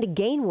you're trying to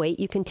gain weight,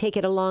 you can take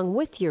it along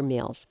with your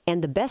meals.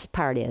 And the best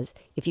part is,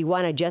 if you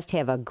want to just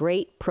have a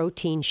great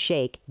protein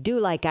shake, do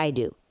like I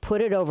do.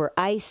 Put it over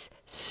ice,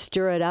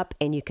 stir it up,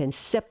 and you can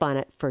sip on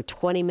it for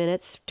 20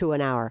 minutes to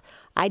an hour.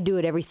 I do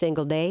it every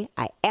single day.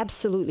 I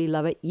absolutely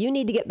love it. You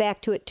need to get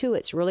back to it too.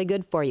 It's really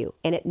good for you.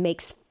 And it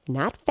makes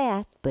not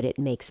fat, but it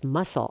makes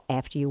muscle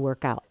after you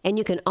work out. And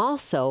you can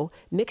also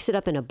mix it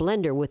up in a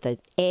blender with an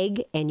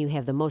egg, and you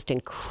have the most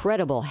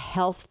incredible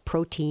health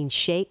protein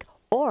shake.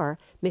 Or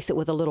mix it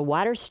with a little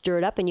water, stir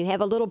it up, and you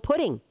have a little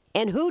pudding.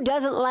 And who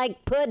doesn't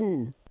like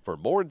pudding? For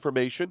more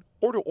information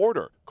or to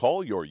order,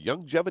 call your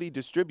longevity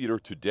distributor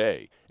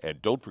today.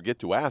 And don't forget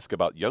to ask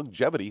about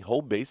longevity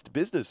home-based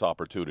business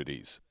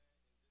opportunities.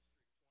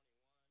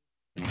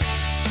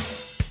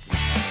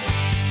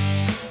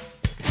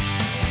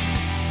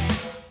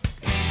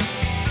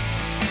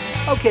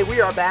 Okay,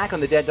 we are back on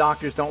the Dead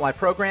Doctors Don't Lie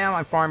program.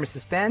 I'm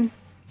Pharmacist Ben,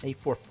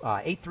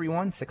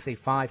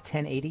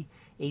 831-685-1080.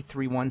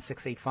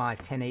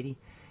 831-685-1080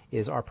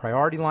 is our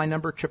priority line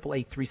number,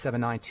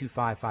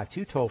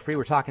 888-379-2552, toll free.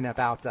 We're talking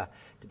about, to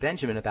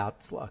Benjamin,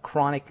 about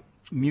chronic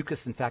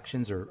mucus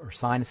infections or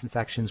sinus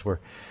infections where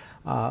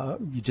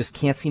you just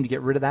can't seem to get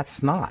rid of that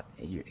snot.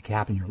 It can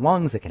happen in your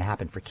lungs. It can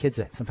happen for kids.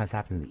 It sometimes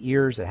happens in the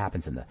ears. It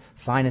happens in the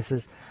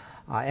sinuses.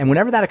 And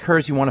whenever that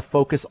occurs, you want to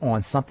focus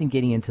on something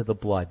getting into the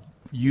blood,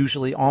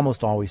 usually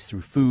almost always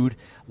through food,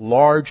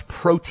 large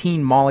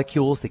protein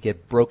molecules that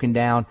get broken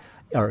down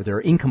or they're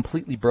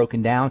incompletely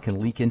broken down, can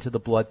leak into the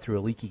blood through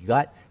a leaky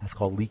gut. That's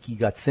called leaky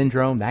gut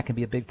syndrome. That can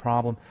be a big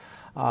problem.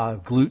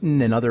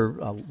 Gluten and other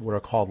what are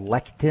called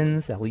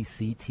lectins,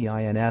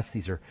 Lectins.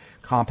 These are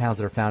compounds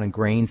that are found in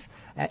grains.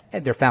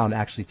 And they're found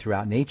actually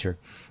throughout nature,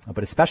 but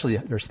they're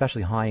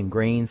especially high in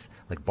grains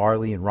like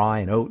barley and rye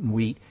and oat and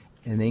wheat.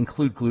 And they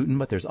include gluten,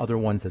 but there's other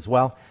ones as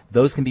well.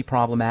 Those can be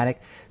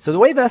problematic. So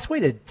the best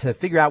way to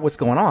figure out what's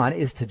going on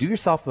is to do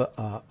yourself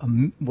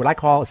what I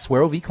call a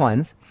Suero V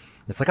cleanse.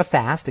 It's like a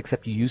fast,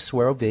 except you use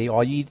Suero V.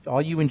 All you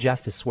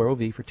ingest is Suero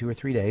V for 2 or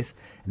 3 days,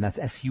 and that's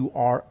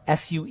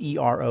SUEROVIV.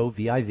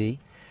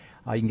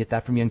 You can get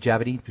that from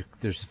Youngevity.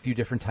 There's a few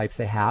different types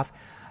they have,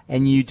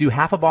 and you do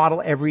half a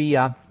bottle every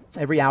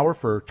hour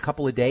for a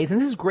couple of days. And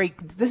this is great.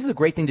 This is a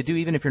great thing to do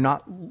even if you're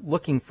not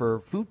looking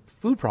for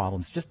food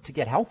problems, just to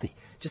get healthy,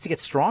 just to get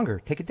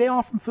stronger. Take a day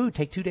off from food.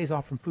 Take 2 days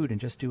off from food and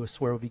just do a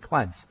Suero V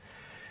cleanse.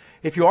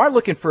 If you are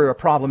looking for a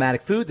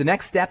problematic food, the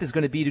next step is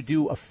going to be to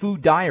do a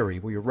food diary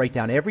where you write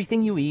down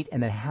everything you eat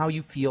and then how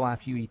you feel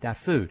after you eat that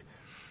food.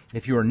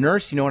 If you're a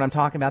nurse, you know what I'm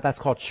talking about. That's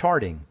called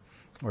charting.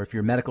 Or if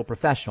you're a medical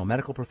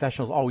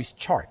professionals always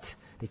chart.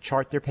 They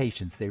chart their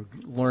patients. They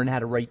learn how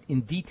to write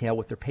in detail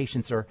what their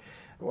patients are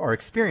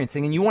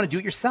experiencing, and you want to do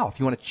it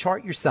yourself. You want to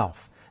chart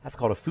yourself. That's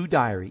called a food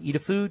diary. Eat a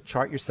food,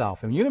 chart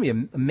yourself. And you're going to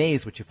be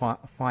amazed what you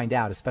find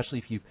out, especially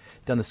if you've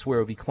done the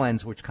Suero V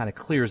cleanse, which kind of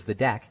clears the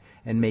deck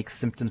and makes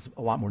symptoms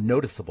a lot more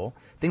noticeable.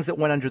 Things that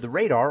went under the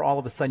radar, all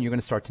of a sudden you're going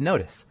to start to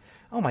notice.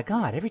 Oh my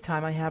God, every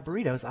time I have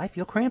burritos, I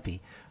feel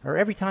crampy. Or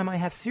every time I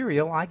have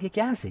cereal, I get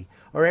gassy.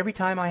 Or every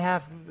time I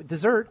have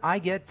dessert, I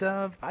get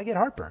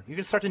heartburn. You're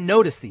going to start to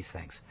notice these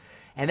things.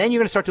 And then you're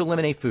going to start to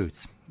eliminate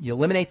foods. You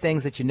eliminate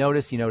things that you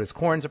notice. You notice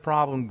corn's a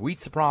problem,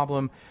 wheat's a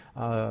problem,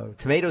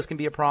 tomatoes can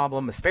be a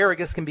problem,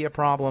 asparagus can be a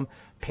problem,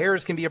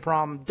 pears can be a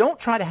problem. Don't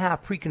try to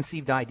have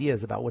preconceived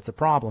ideas about what's a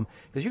problem,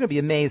 because you're going to be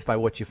amazed by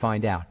what you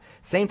find out.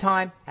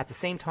 At the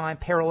same time,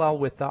 parallel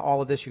with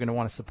all of this, you're going to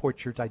want to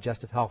support your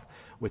digestive health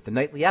with the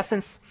Nightly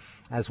Essence,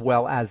 as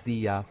well as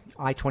the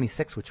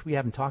I-26, which we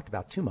haven't talked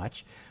about too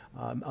much.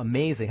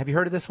 Amazing. Have you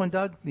heard of this one,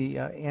 Doug?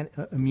 The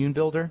Immune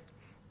Builder,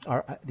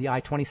 or the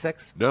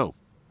I-26? No.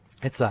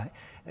 It's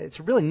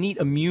a really neat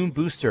immune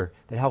booster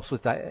that helps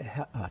with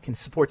can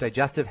support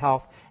digestive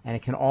health, and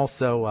it can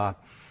also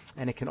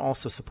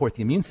support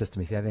the immune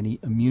system if you have any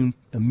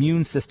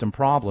immune system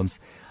problems.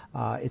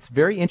 It's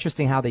very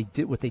interesting how they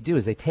do. What they do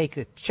is they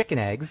take chicken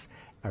eggs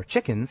or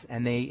chickens,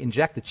 and they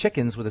inject the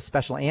chickens with a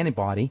special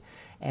antibody,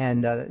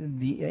 and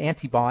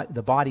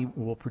the body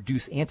will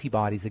produce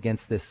antibodies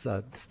against this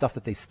stuff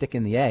that they stick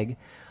in the egg,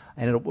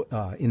 and it'll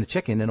in the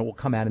chicken, and it will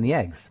come out in the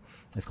eggs.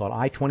 It's called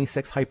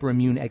I-26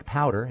 Hyperimmune Egg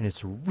Powder, and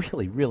it's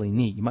really, really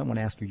neat. You might want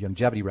to ask your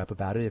Youngevity rep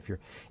about it if you're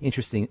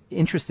interested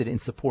in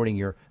supporting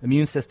your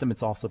immune system.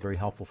 It's also very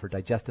helpful for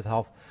digestive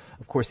health.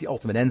 Of course, the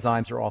ultimate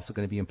enzymes are also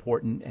going to be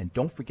important. And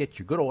don't forget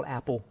your good old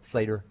apple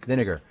cider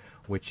vinegar,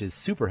 which is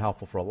super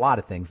helpful for a lot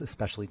of things,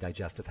 especially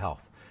digestive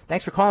health.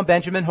 Thanks for calling,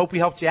 Benjamin. Hope we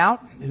helped you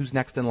out. Who's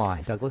next in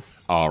line?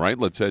 Douglas? All right,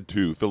 let's head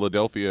to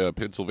Philadelphia,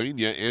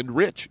 Pennsylvania. And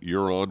Rich,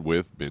 you're on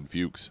with Ben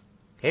Fuchs.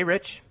 Hey,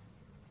 Rich.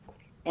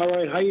 All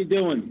right, how you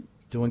doing?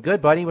 Doing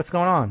good, buddy. What's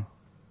going on?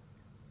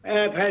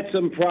 I've had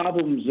some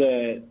problems,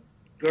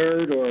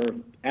 GERD or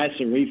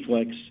acid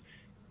reflux,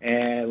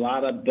 a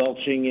lot of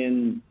belching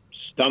and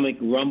stomach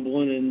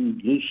rumbling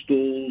and loose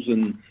stools.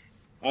 And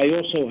I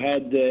also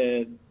had,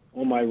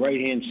 on my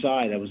right-hand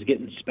side, I was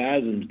getting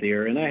spasms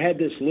there. And I had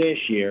this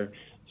last year,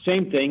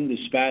 same thing, the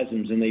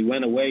spasms, and they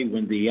went away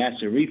when the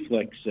acid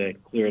reflux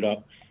cleared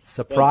up.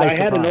 Surprise.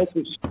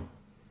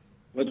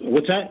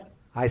 What's that?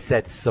 I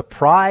said,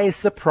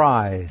 surprise.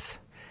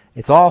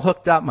 It's all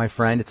hooked up, my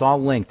friend. It's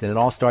all linked, and it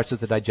all starts with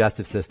the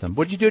digestive system.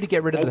 What did you do to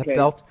get rid of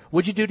the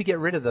What did you do to get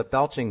rid of the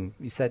belching?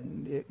 You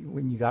said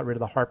when you got rid of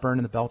the heartburn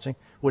and the belching.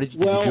 What did you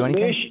do?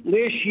 Anything?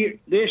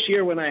 Last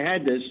year when I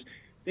had this,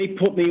 they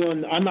put me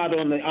on.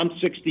 I'm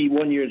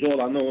 61 years old.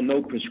 I'm on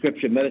no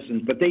prescription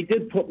medicines, but they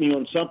did put me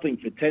on something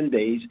for 10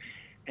 days,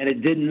 and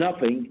it did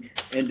nothing.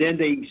 And then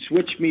they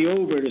switched me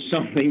over to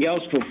something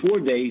else for 4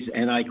 days,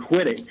 and I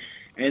quit it.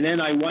 And then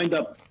I wind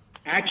up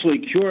actually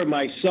curing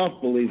myself,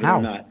 believe it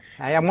or not.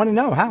 I want to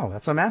know how.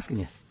 That's what I'm asking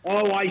you.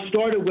 Oh, I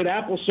started with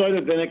apple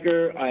cider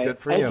vinegar,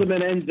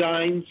 Ultimate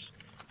Enzymes,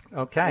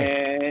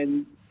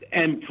 and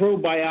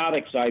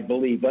probiotics, I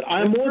believe. But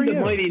I'm on the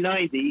Mighty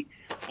 90.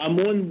 I'm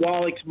on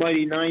Wallach's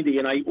Mighty 90,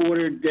 and I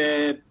ordered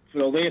for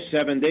the last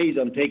 7 days.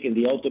 I'm taking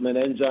the Ultimate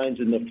Enzymes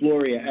and the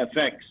Floria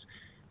FX.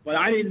 But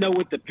I didn't know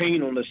what the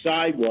pain on the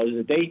side was.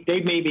 They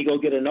made me go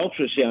get an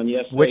ultrasound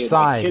yesterday. Which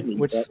side?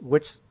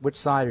 Which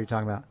side are you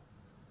talking about?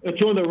 It's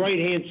on the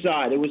right-hand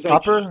side. It was like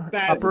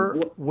upper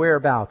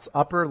whereabouts?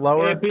 Upper,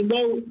 lower? Yeah,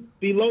 below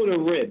the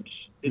ribs.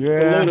 It's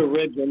below the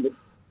ribs.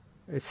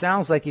 It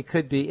sounds like it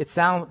could be. It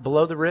sounds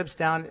below the ribs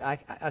down.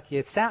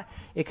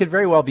 It could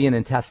very well be an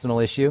intestinal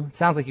issue. It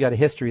sounds like you got a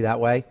history that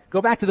way.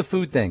 Go back to the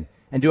food thing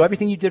and do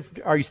everything you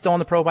did. Are you still on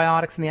the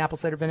probiotics and the apple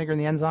cider vinegar and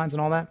the enzymes and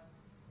all that?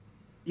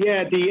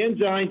 Yeah, the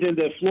enzymes in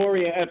the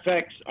Floria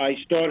FX I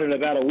started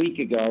about a week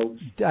ago.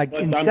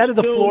 Instead of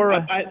the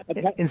Flora,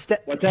 what's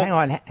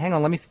that? hang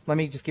on. Let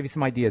me just give you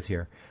some ideas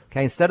here.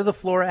 Okay, instead of the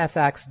Flora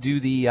FX, do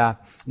the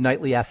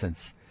Nightly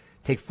Essence.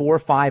 Take 4 or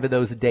 5 of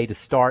those a day to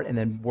start, and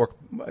then work,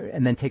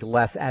 and then take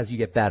less as you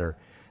get better.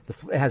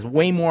 It has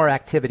way more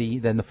activity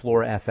than the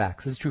Flora FX.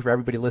 This is true for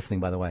everybody listening,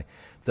 by the way.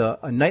 The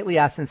Nightly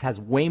Essence has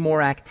way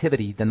more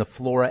activity than the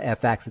Flora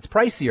FX. It's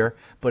pricier,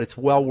 but it's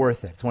well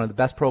worth it. It's one of the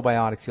best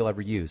probiotics you'll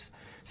ever use.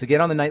 So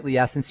get on the Nightly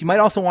Essence. You might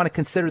also want to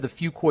consider the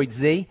Fucoid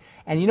Z.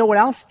 And you know what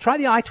else? Try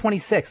the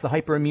I-26, the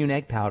hyperimmune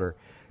egg powder.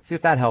 See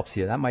if that helps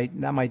you. That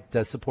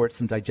might support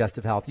some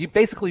digestive health. You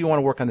want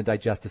to work on the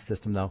digestive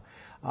system, though.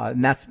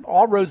 And that's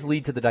all roads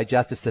lead to the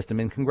digestive system.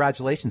 And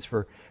congratulations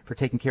for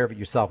taking care of it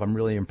yourself. I'm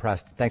really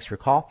impressed. Thanks for your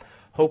call.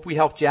 Hope we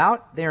helped you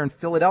out there in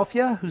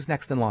Philadelphia. Who's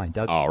next in line,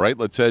 Doug? All right,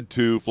 let's head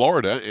to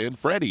Florida. And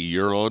Freddie,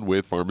 you're on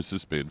with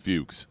pharmacist Ben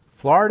Fuchs.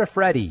 Florida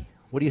Freddie,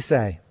 what do you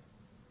say?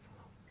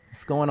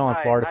 What's going on,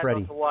 Hi, Florida hi,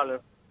 Freddie? Dr.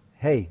 Waller.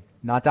 Hey,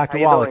 not Dr.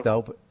 How you Wallach,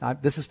 doing? though.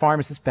 But this is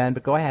pharmacist Ben,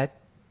 but go ahead.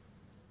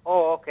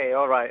 Oh, okay.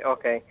 All right.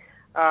 Okay.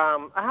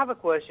 I have a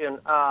question.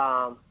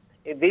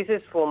 This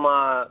is for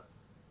my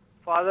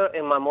father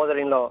and my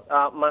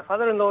mother-in-law. My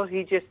father-in-law,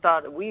 he just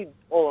started, we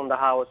own the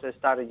house,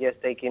 started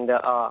just taking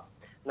the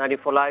 90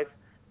 for Life.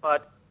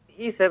 But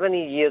he's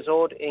 70 years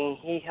old, and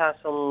he has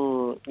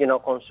some,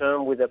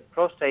 concern with the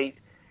prostate.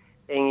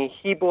 And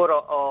he bought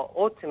a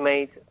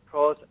Ultimate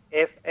Pros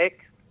FX.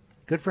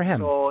 Good for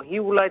him. So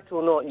he would like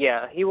to know,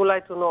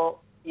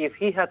 if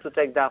he had to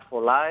take that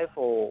for life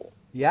or...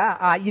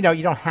 Yeah, you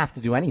don't have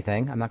to do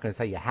anything. I'm not going to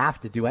say you have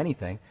to do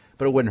anything,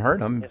 but it wouldn't hurt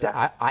him.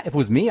 If it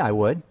was me, I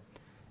would.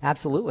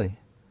 Absolutely.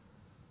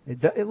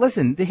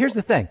 Listen, here's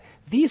the thing.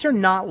 These are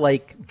not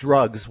like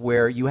drugs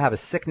where you have a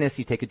sickness,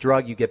 you take a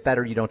drug, you get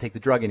better, you don't take the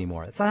drug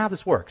anymore. That's not how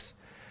this works.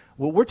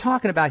 What we're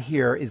talking about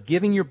here is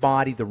giving your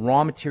body the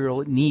raw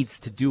material it needs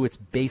to do its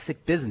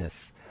basic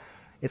business.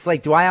 It's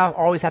like, do I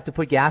always have to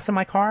put gas in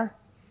my car?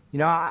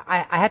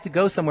 I have to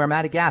go somewhere, I'm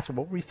out of gas.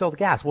 Well, refill the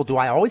gas. Well, do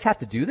I always have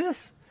to do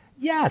this?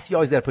 Yes, you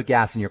always got to put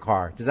gas in your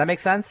car. Does that make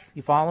sense?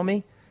 You follow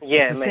me?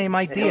 Yeah, it's the same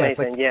idea. It's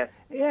like,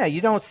 yeah,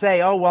 you don't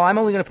say, oh, well, I'm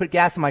only going to put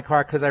gas in my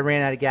car because I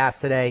ran out of gas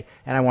today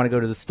and I want to go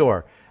to the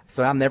store.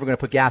 So I'm never going to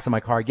put gas in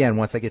my car again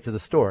once I get to the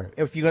store.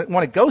 If you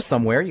want to go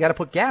somewhere, you got to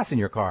put gas in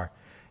your car.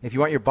 If you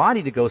want your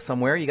body to go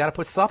somewhere, you got to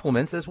put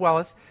supplements as well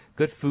as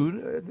good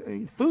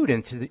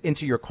food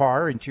into your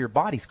car, into your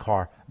body's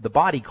car, the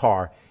body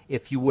car,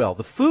 if you will.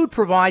 The food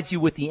provides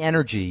you with the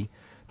energy.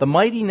 The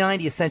Mighty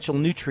 90 essential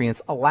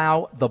nutrients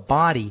allow the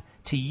body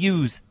to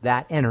use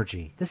that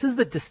energy. This is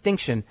the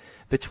distinction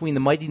between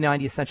the Mighty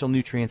 90 essential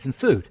nutrients and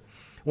food.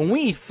 When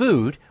we eat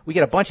food, we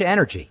get a bunch of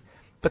energy,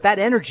 but that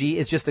energy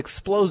is just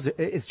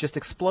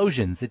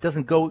explosions. It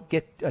doesn't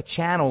get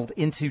channeled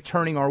into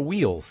turning our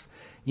wheels.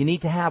 You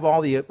need to have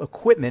all the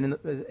equipment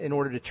in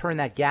order to turn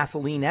that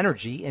gasoline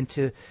energy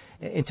into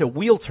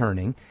wheel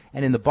turning.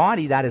 And in the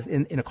body, that is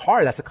in a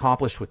car, that's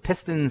accomplished with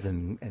pistons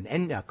and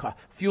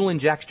fuel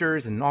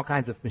injectors and all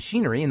kinds of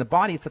machinery. In the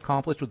body, it's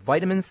accomplished with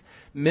vitamins,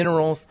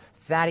 minerals,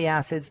 fatty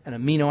acids, and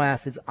amino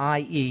acids,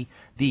 i.e.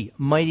 the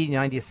Mighty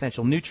 90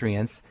 essential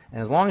nutrients.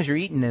 And as long as you're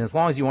eating and as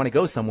long as you want to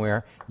go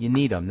somewhere, you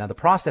need them. Now, the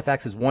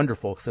ProstFX is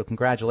wonderful, so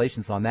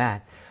congratulations on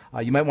that.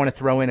 You might want to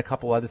throw in a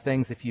couple other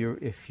things if you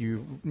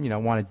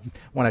want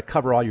to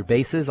cover all your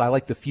bases. I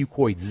like the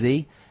Fucoid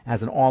Z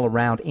as an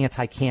all-around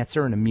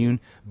anti-cancer and immune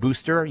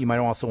booster. You might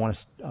also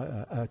want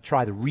to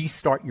try the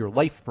Restart Your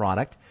Life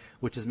product,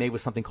 which is made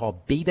with something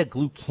called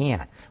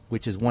beta-glucan,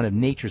 which is one of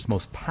nature's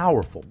most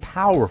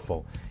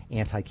powerful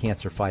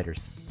anti-cancer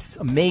fighters. It's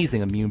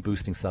amazing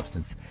immune-boosting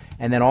substance.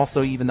 And then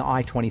also even the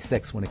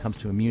I-26 when it comes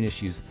to immune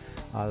issues.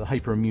 The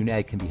hyperimmune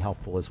egg can be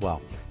helpful as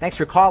well. Thanks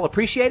for your call.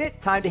 Appreciate it.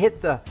 Time to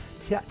get a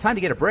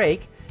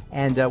break,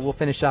 and we'll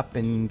finish up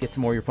and get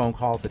some more of your phone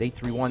calls at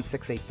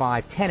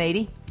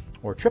 831-685-1080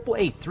 or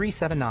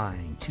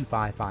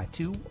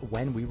 888-379-2552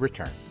 when we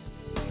return.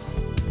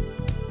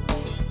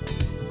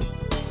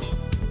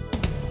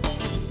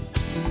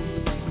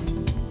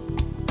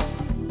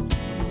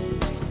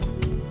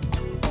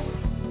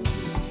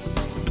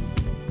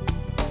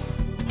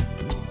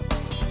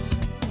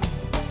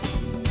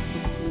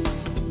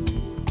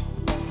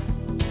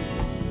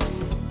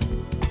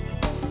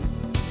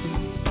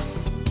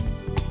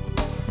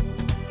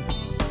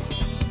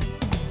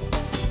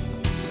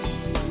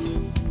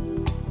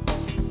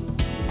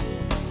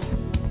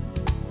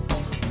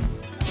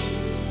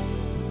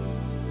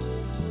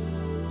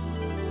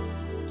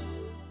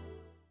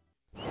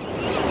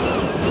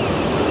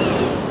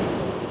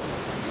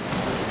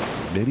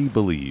 Many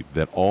believe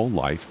that all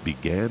life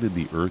began in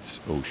the Earth's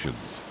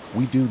oceans.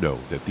 We do know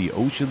that the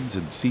oceans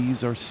and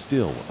seas are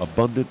still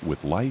abundant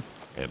with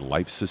life and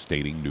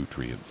life-sustaining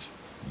nutrients.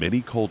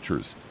 Many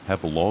cultures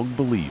have long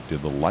believed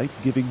in the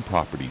life-giving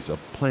properties of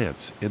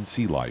plants and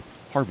sea life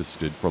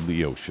harvested from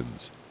the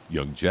oceans.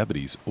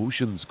 Youngevity's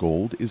Ocean's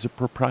Gold is a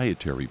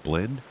proprietary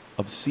blend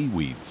of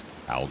seaweeds,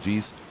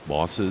 algae,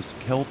 mosses,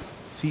 kelp,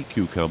 sea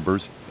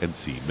cucumbers, and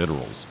sea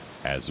minerals,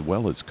 as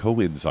well as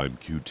coenzyme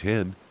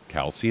Q10,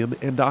 calcium,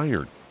 and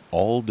iron,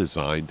 all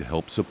designed to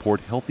help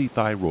support healthy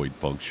thyroid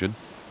function,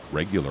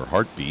 regular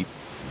heartbeat,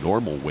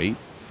 normal weight,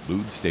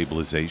 mood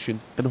stabilization,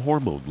 and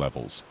hormone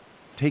levels.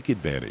 Take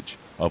advantage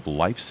of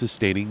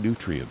life-sustaining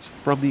nutrients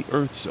from the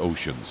Earth's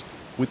oceans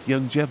with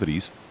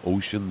Youngevity's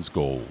Ocean's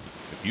Gold.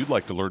 If you'd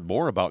like to learn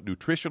more about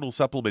nutritional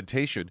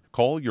supplementation,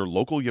 call your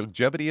local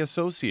Youngevity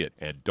associate,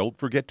 and don't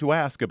forget to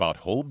ask about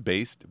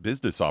home-based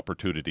business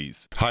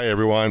opportunities. Hi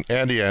everyone,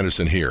 Andy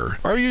Anderson here.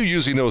 Are you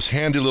using those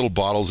handy little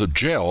bottles of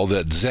gel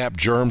that zap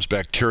germs,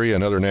 bacteria,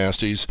 and other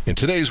nasties? In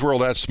today's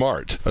world, that's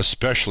smart,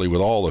 especially with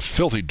all the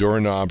filthy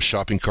doorknobs,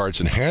 shopping carts,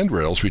 and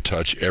handrails we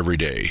touch every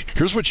day.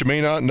 Here's what you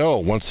may not know.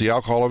 Once the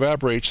alcohol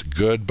evaporates,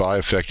 goodbye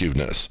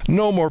effectiveness.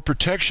 No more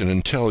protection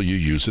until you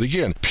use it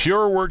again.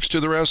 PureWorks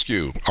to the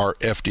rescue. Our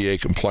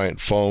FDA-compliant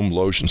foam,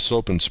 lotion,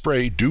 soap, and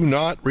spray do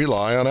not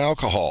rely on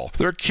alcohol.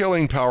 Their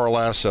killing power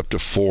lasts up to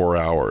 4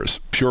 hours.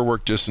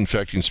 PureWorks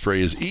disinfecting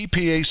spray is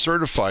EPA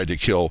certified to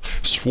kill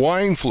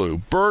swine flu,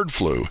 bird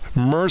flu,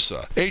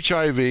 MRSA,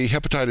 HIV,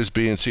 hepatitis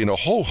B and C, and a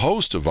whole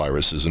host of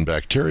viruses and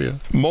bacteria.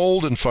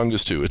 Mold and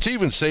fungus too. It's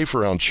even safe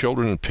around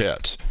children and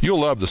pets.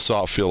 You'll love the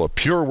soft feel of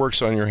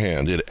PureWorks on your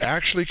hand. It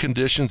actually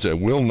conditions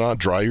and will not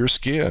dry your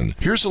skin.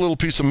 Here's a little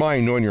peace of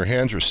mind knowing your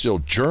hands are still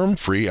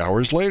germ-free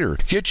hours later.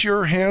 Get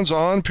your hands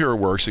on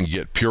PureWorks and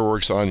get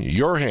PureWorks on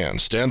your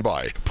hands. Stand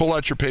by. Pull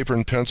out your paper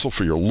and pencil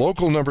for your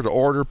local number to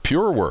order.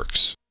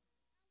 PureWorks.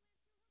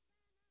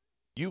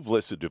 You've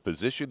listened to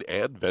physician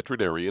and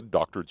veterinarian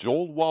Dr.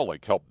 Joel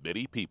Wallach help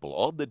many people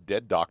on the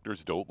Dead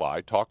Doctors Don't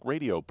Lie talk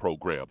radio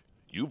program.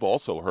 You've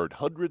also heard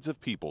hundreds of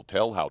people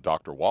tell how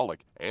Dr. Wallach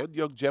and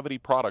Youngevity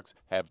products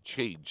have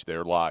changed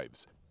their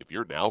lives. If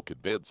you're now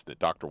convinced that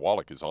Dr.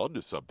 Wallach is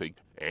onto something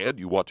and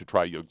you want to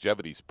try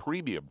Youngevity's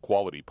premium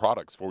quality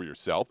products for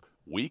yourself,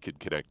 we can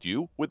connect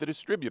you with a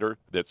distributor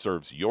that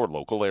serves your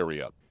local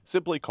area.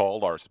 Simply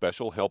call our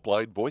special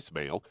helpline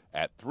voicemail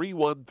at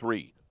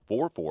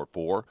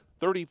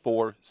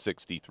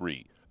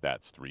 313-444-3463.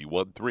 That's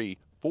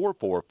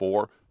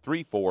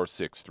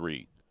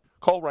 313-444-3463.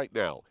 Call right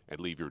now and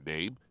leave your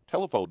name,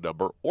 telephone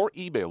number, or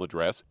email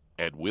address,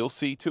 and we'll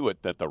see to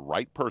it that the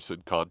right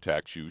person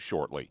contacts you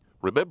shortly.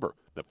 Remember,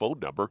 the phone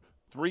number,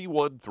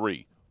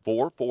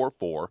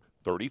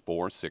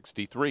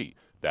 313-444-3463.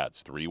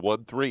 That's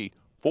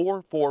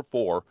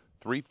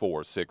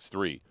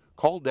 313-444-3463.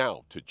 Call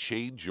now to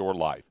change your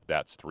life.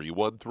 That's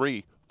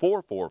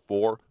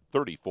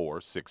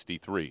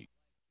 313-444-3463.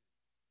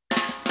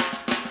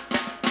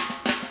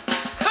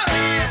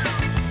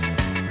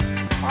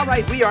 All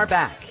right, we are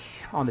back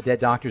on the Dead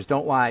Doctors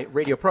Don't Lie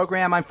radio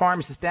program. I'm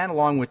Pharmacist Ben,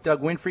 along with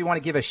Doug Winfrey. I want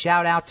to give a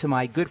shout-out to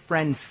my good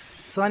friend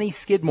Sonny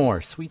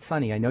Skidmore. Sweet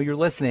Sonny, I know you're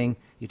listening.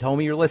 You told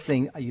me you're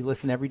listening. You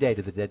listen every day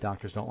to the Dead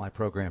Doctors Don't Lie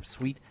program.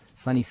 Sweet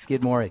Sonny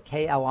Skidmore at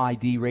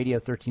KLID Radio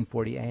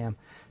 1340 AM.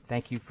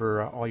 Thank you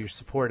for all your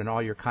support and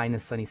all your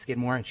kindness, Sonny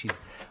Skidmore. And she's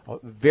a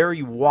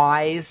very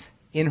wise,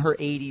 in her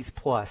 80s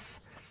plus,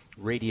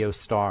 radio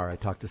star. I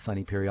talk to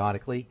Sonny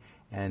periodically.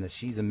 And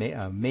she's an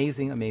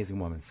amazing, amazing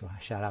woman. So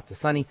shout out to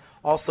Sunny.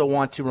 Also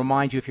want to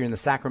remind you, if you're in the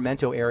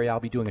Sacramento area,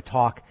 I'll be doing a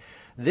talk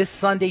this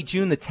Sunday,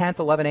 June the 10th,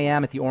 11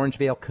 a.m. at the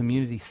Orangevale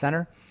Community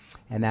Center.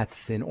 And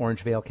that's in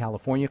Orangevale,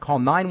 California. Call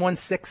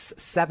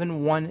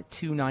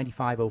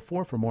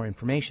 916-712-9504 for more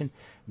information.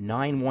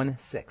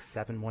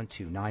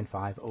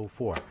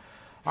 916-712-9504.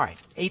 All right,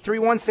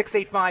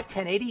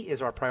 831-685-1080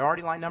 is our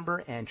priority line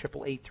number, and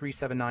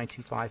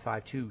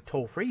 888-379-2552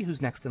 toll-free.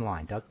 Who's next in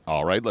line, Doug?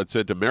 All right, let's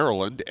head to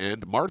Maryland.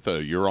 And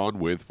Martha, you're on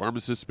with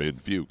pharmacist Ben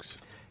Fuchs.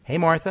 Hey,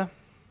 Martha.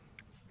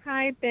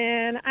 Hi,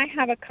 Ben. I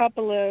have a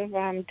couple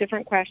of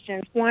different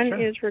questions.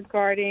 One is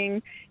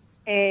regarding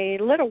a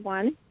little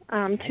one,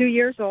 2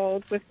 years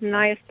old, with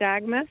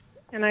nystagmus,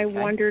 and I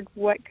wondered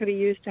what could be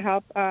used to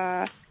help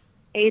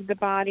aid the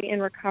body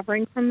in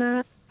recovering from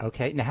that.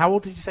 Okay. Now, how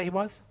old did you say he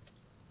was?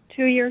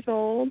 2 years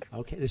old.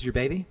 Okay. This is your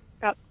baby?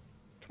 About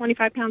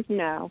 25 pounds?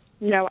 No.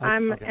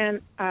 I'm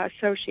an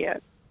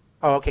associate.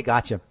 Oh, okay.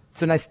 Gotcha.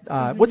 So nice.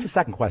 What's the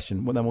second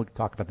question? Well, then we'll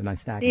talk about the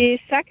nystagmus. The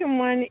second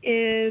one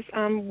is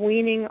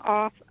weaning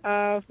off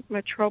of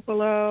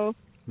metoprolol.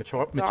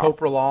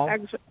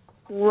 Metoprolol?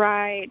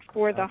 Right,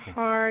 for the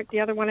heart.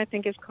 The other one I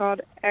think is called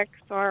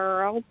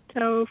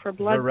Xarelto for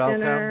blood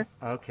thinner.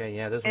 Okay,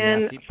 yeah, those are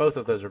nasty. Both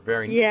of those are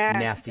very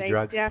nasty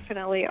drugs. Yeah, they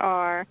definitely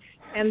are.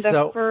 And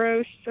the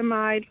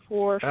furosemide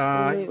for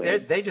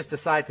fluid. They just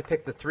decided to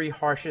pick the three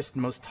harshest,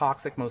 most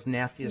toxic, most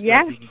nastiest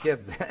drugs you could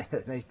give.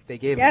 they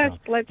gave them.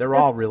 They're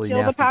all really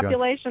nasty drugs. Kill the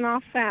population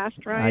off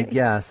fast, right? I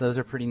guess those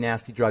are pretty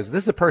nasty drugs.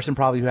 This is a person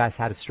probably who has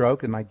had a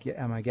stroke. Am I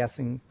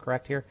guessing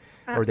correct here?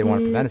 Or they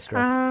want to prevent a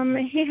stroke?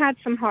 He had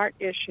some heart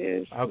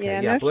issues.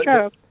 Okay, no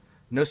stroke.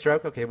 No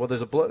stroke. Okay, well,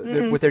 there's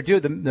what they're doing.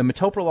 The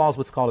metoprolol is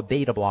what's called a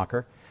beta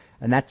blocker.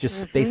 And that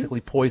just basically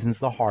poisons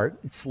the heart.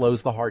 It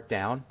slows the heart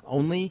down.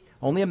 Only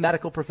a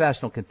medical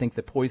professional can think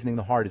that poisoning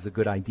the heart is a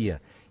good idea.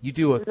 You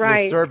do a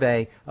little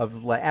survey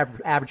of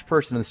average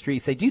person on the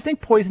street. Say, do you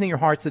think poisoning your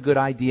heart's a good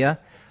idea?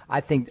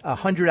 I think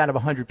 100 out of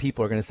 100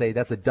 people are going to say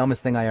that's the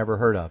dumbest thing I ever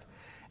heard of.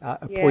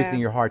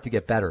 Poisoning your heart to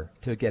get better,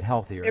 to get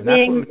healthier.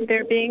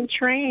 They're being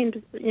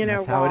trained,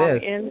 that's how wrong it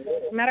is. in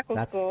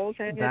medical schools.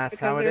 And that's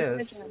how it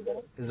is.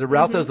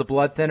 Xarelto is a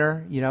blood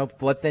thinner.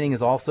 Blood thinning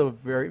is also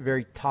very,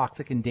 very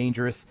toxic and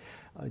dangerous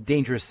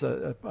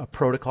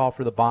protocol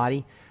for the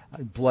body.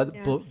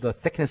 The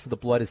thickness of the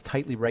blood is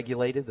tightly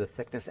regulated, the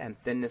thickness and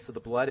thinness of the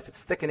blood. If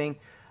it's thickening,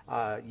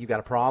 you've got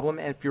a problem.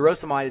 And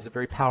furosemide is a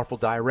very powerful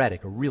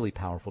diuretic, a really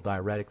powerful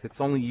diuretic that's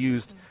only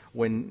used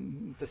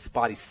when this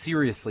body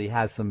seriously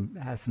has some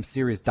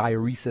serious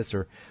diuresis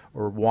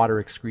or water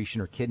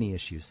excretion or kidney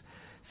issues.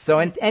 So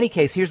in any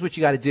case, here's what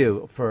you got to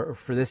do for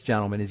this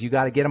gentleman is you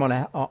got to get him on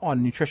a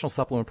nutritional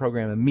supplement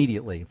program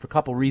immediately for a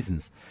couple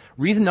reasons.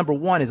 Reason number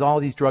one is all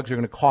of these drugs are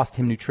going to cost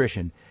him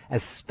nutrition,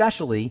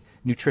 especially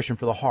nutrition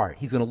for the heart.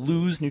 He's going to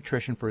lose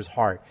nutrition for his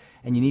heart,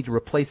 and you need to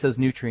replace those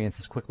nutrients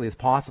as quickly as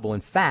possible.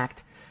 In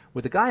fact,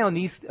 with a guy on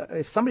these,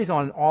 if somebody's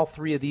on all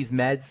three of these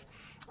meds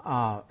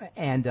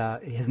and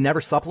has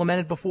never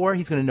supplemented before,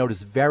 he's going to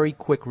notice very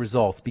quick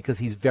results because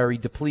he's very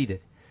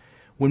depleted.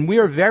 When we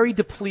are very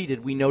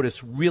depleted, we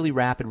notice really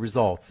rapid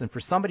results. And for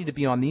somebody to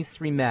be on these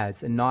three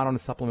meds and not on a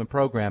supplement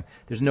program,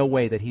 there's no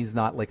way that he's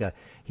not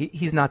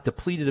he's not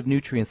depleted of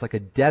nutrients like a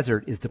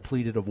desert is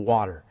depleted of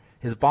water.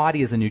 His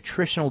body is a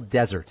nutritional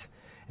desert.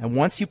 And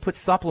once you put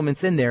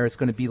supplements in there, it's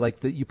going to be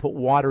like you put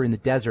water in the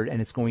desert, and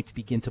it's going to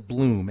begin to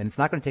bloom. And it's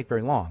not going to take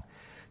very long.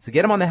 So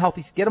get him on the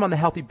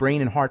healthy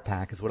brain and heart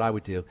pack is what I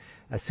would do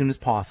as soon as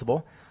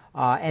possible.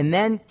 And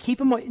then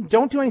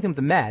don't do anything with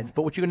the meds,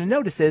 but what you're going to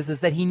notice is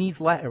that he needs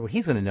what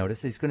he's going to notice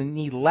is he's going to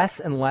need less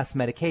and less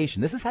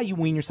medication. This is how you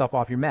wean yourself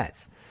off your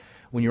meds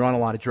when you're on a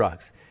lot of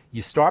drugs.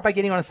 You start by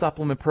getting on a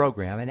supplement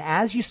program, and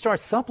as you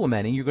start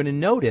supplementing, you're going to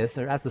notice,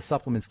 or as the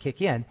supplements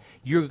kick in,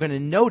 you're going to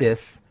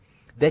notice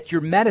that your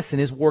medicine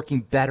is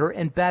working better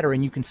and better,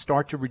 and you can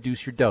start to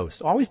reduce your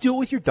dose. Always do it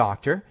with your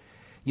doctor.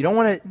 You don't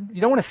want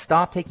to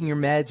stop taking your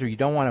meds, or you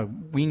don't want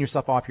to wean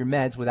yourself off your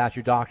meds without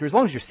your doctor, as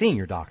long as you're seeing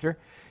your doctor.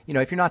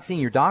 If you're not seeing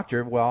your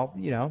doctor, well,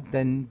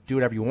 then do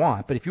whatever you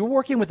want. But if you're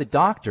working with a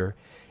doctor,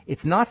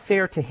 it's not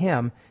fair to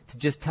him to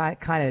just kind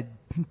of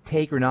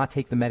take or not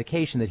take the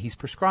medication that he's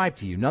prescribed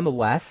to you.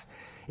 Nonetheless,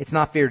 it's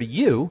not fair to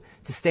you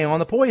to stay on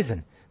the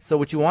poison. So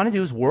what you want to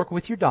do is work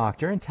with your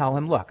doctor and tell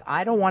him, look,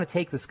 I don't want to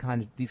take these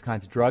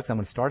kinds of drugs. I'm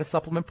going to start a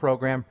supplement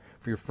program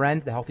for your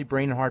friend, the Healthy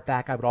Brain and Heart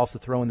Pack. I would also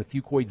throw in the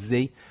Fucoid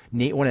Z,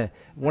 one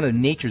of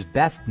nature's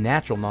best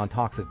natural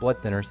non-toxic blood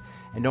thinners.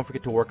 And don't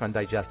forget to work on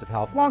digestive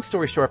health. Long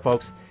story short,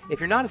 folks, if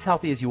you're not as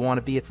healthy as you want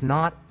to be, it's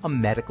not a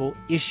medical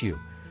issue.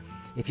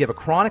 If you have a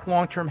chronic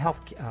long-term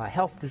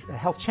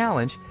health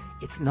challenge,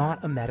 it's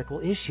not a medical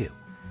issue.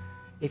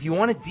 If you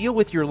want to deal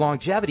with your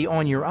longevity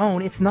on your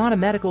own, it's not a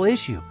medical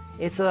issue.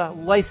 It's a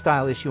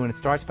lifestyle issue, and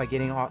it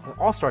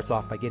all starts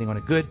off by getting on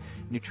a good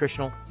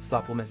nutritional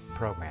supplement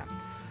program.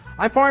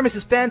 I'm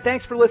Pharmacist Ben.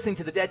 Thanks for listening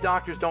to the Dead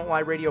Doctors Don't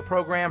Lie radio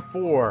program.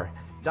 For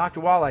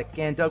Dr. Wallach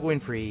and Doug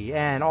Winfrey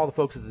and all the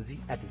folks at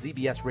the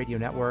ZBS Radio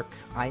Network,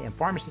 I am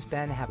Pharmacist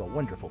Ben. Have a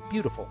wonderful,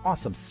 beautiful,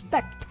 awesome,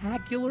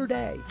 spectacular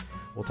day.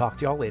 We'll talk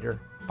to y'all later.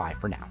 Bye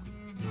for now.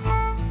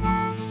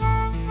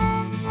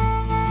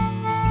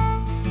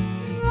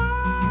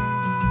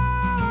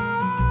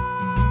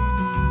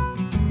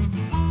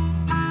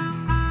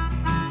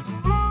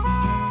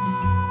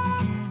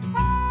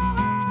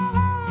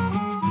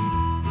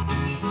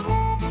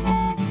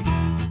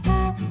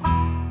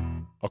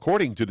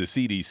 According to the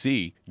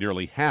CDC,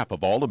 nearly half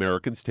of all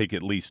Americans take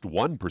at least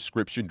one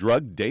prescription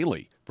drug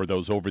daily. For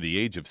those over the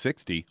age of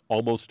 60,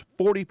 almost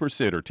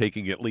 40% are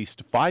taking at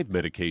least 5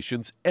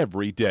 medications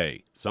every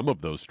day, some of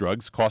those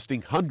drugs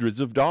costing hundreds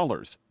of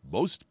dollars.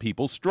 Most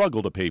people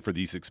struggle to pay for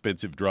these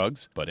expensive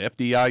drugs, but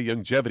FDI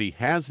Longevity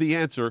has the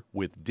answer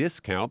with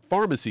discount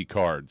pharmacy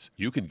cards.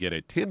 You can get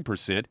a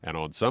 10% and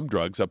on some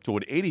drugs up to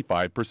an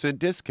 85%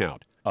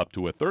 discount, up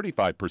to a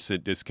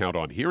 35% discount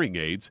on hearing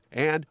aids,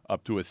 and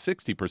up to a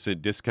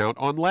 60% discount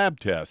on lab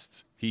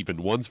tests,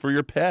 even ones for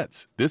your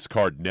pets. This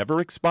card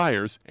never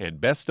expires, and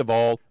best of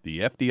all, the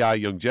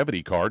FDI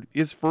Longevity card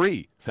is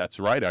free. That's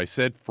right, I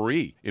said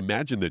free.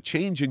 Imagine the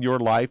change in your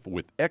life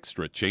with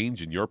extra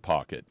change in your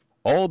pocket.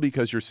 All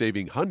because you're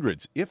saving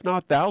hundreds, if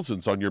not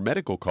thousands, on your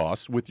medical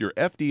costs with your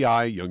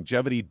FDI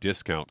Longevity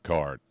discount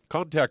card.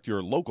 Contact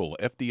your local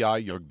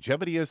FDI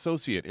Longevity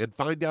associate and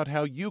find out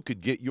how you could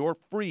get your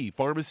free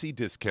pharmacy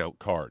discount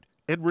card.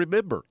 And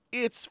remember,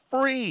 it's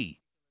free!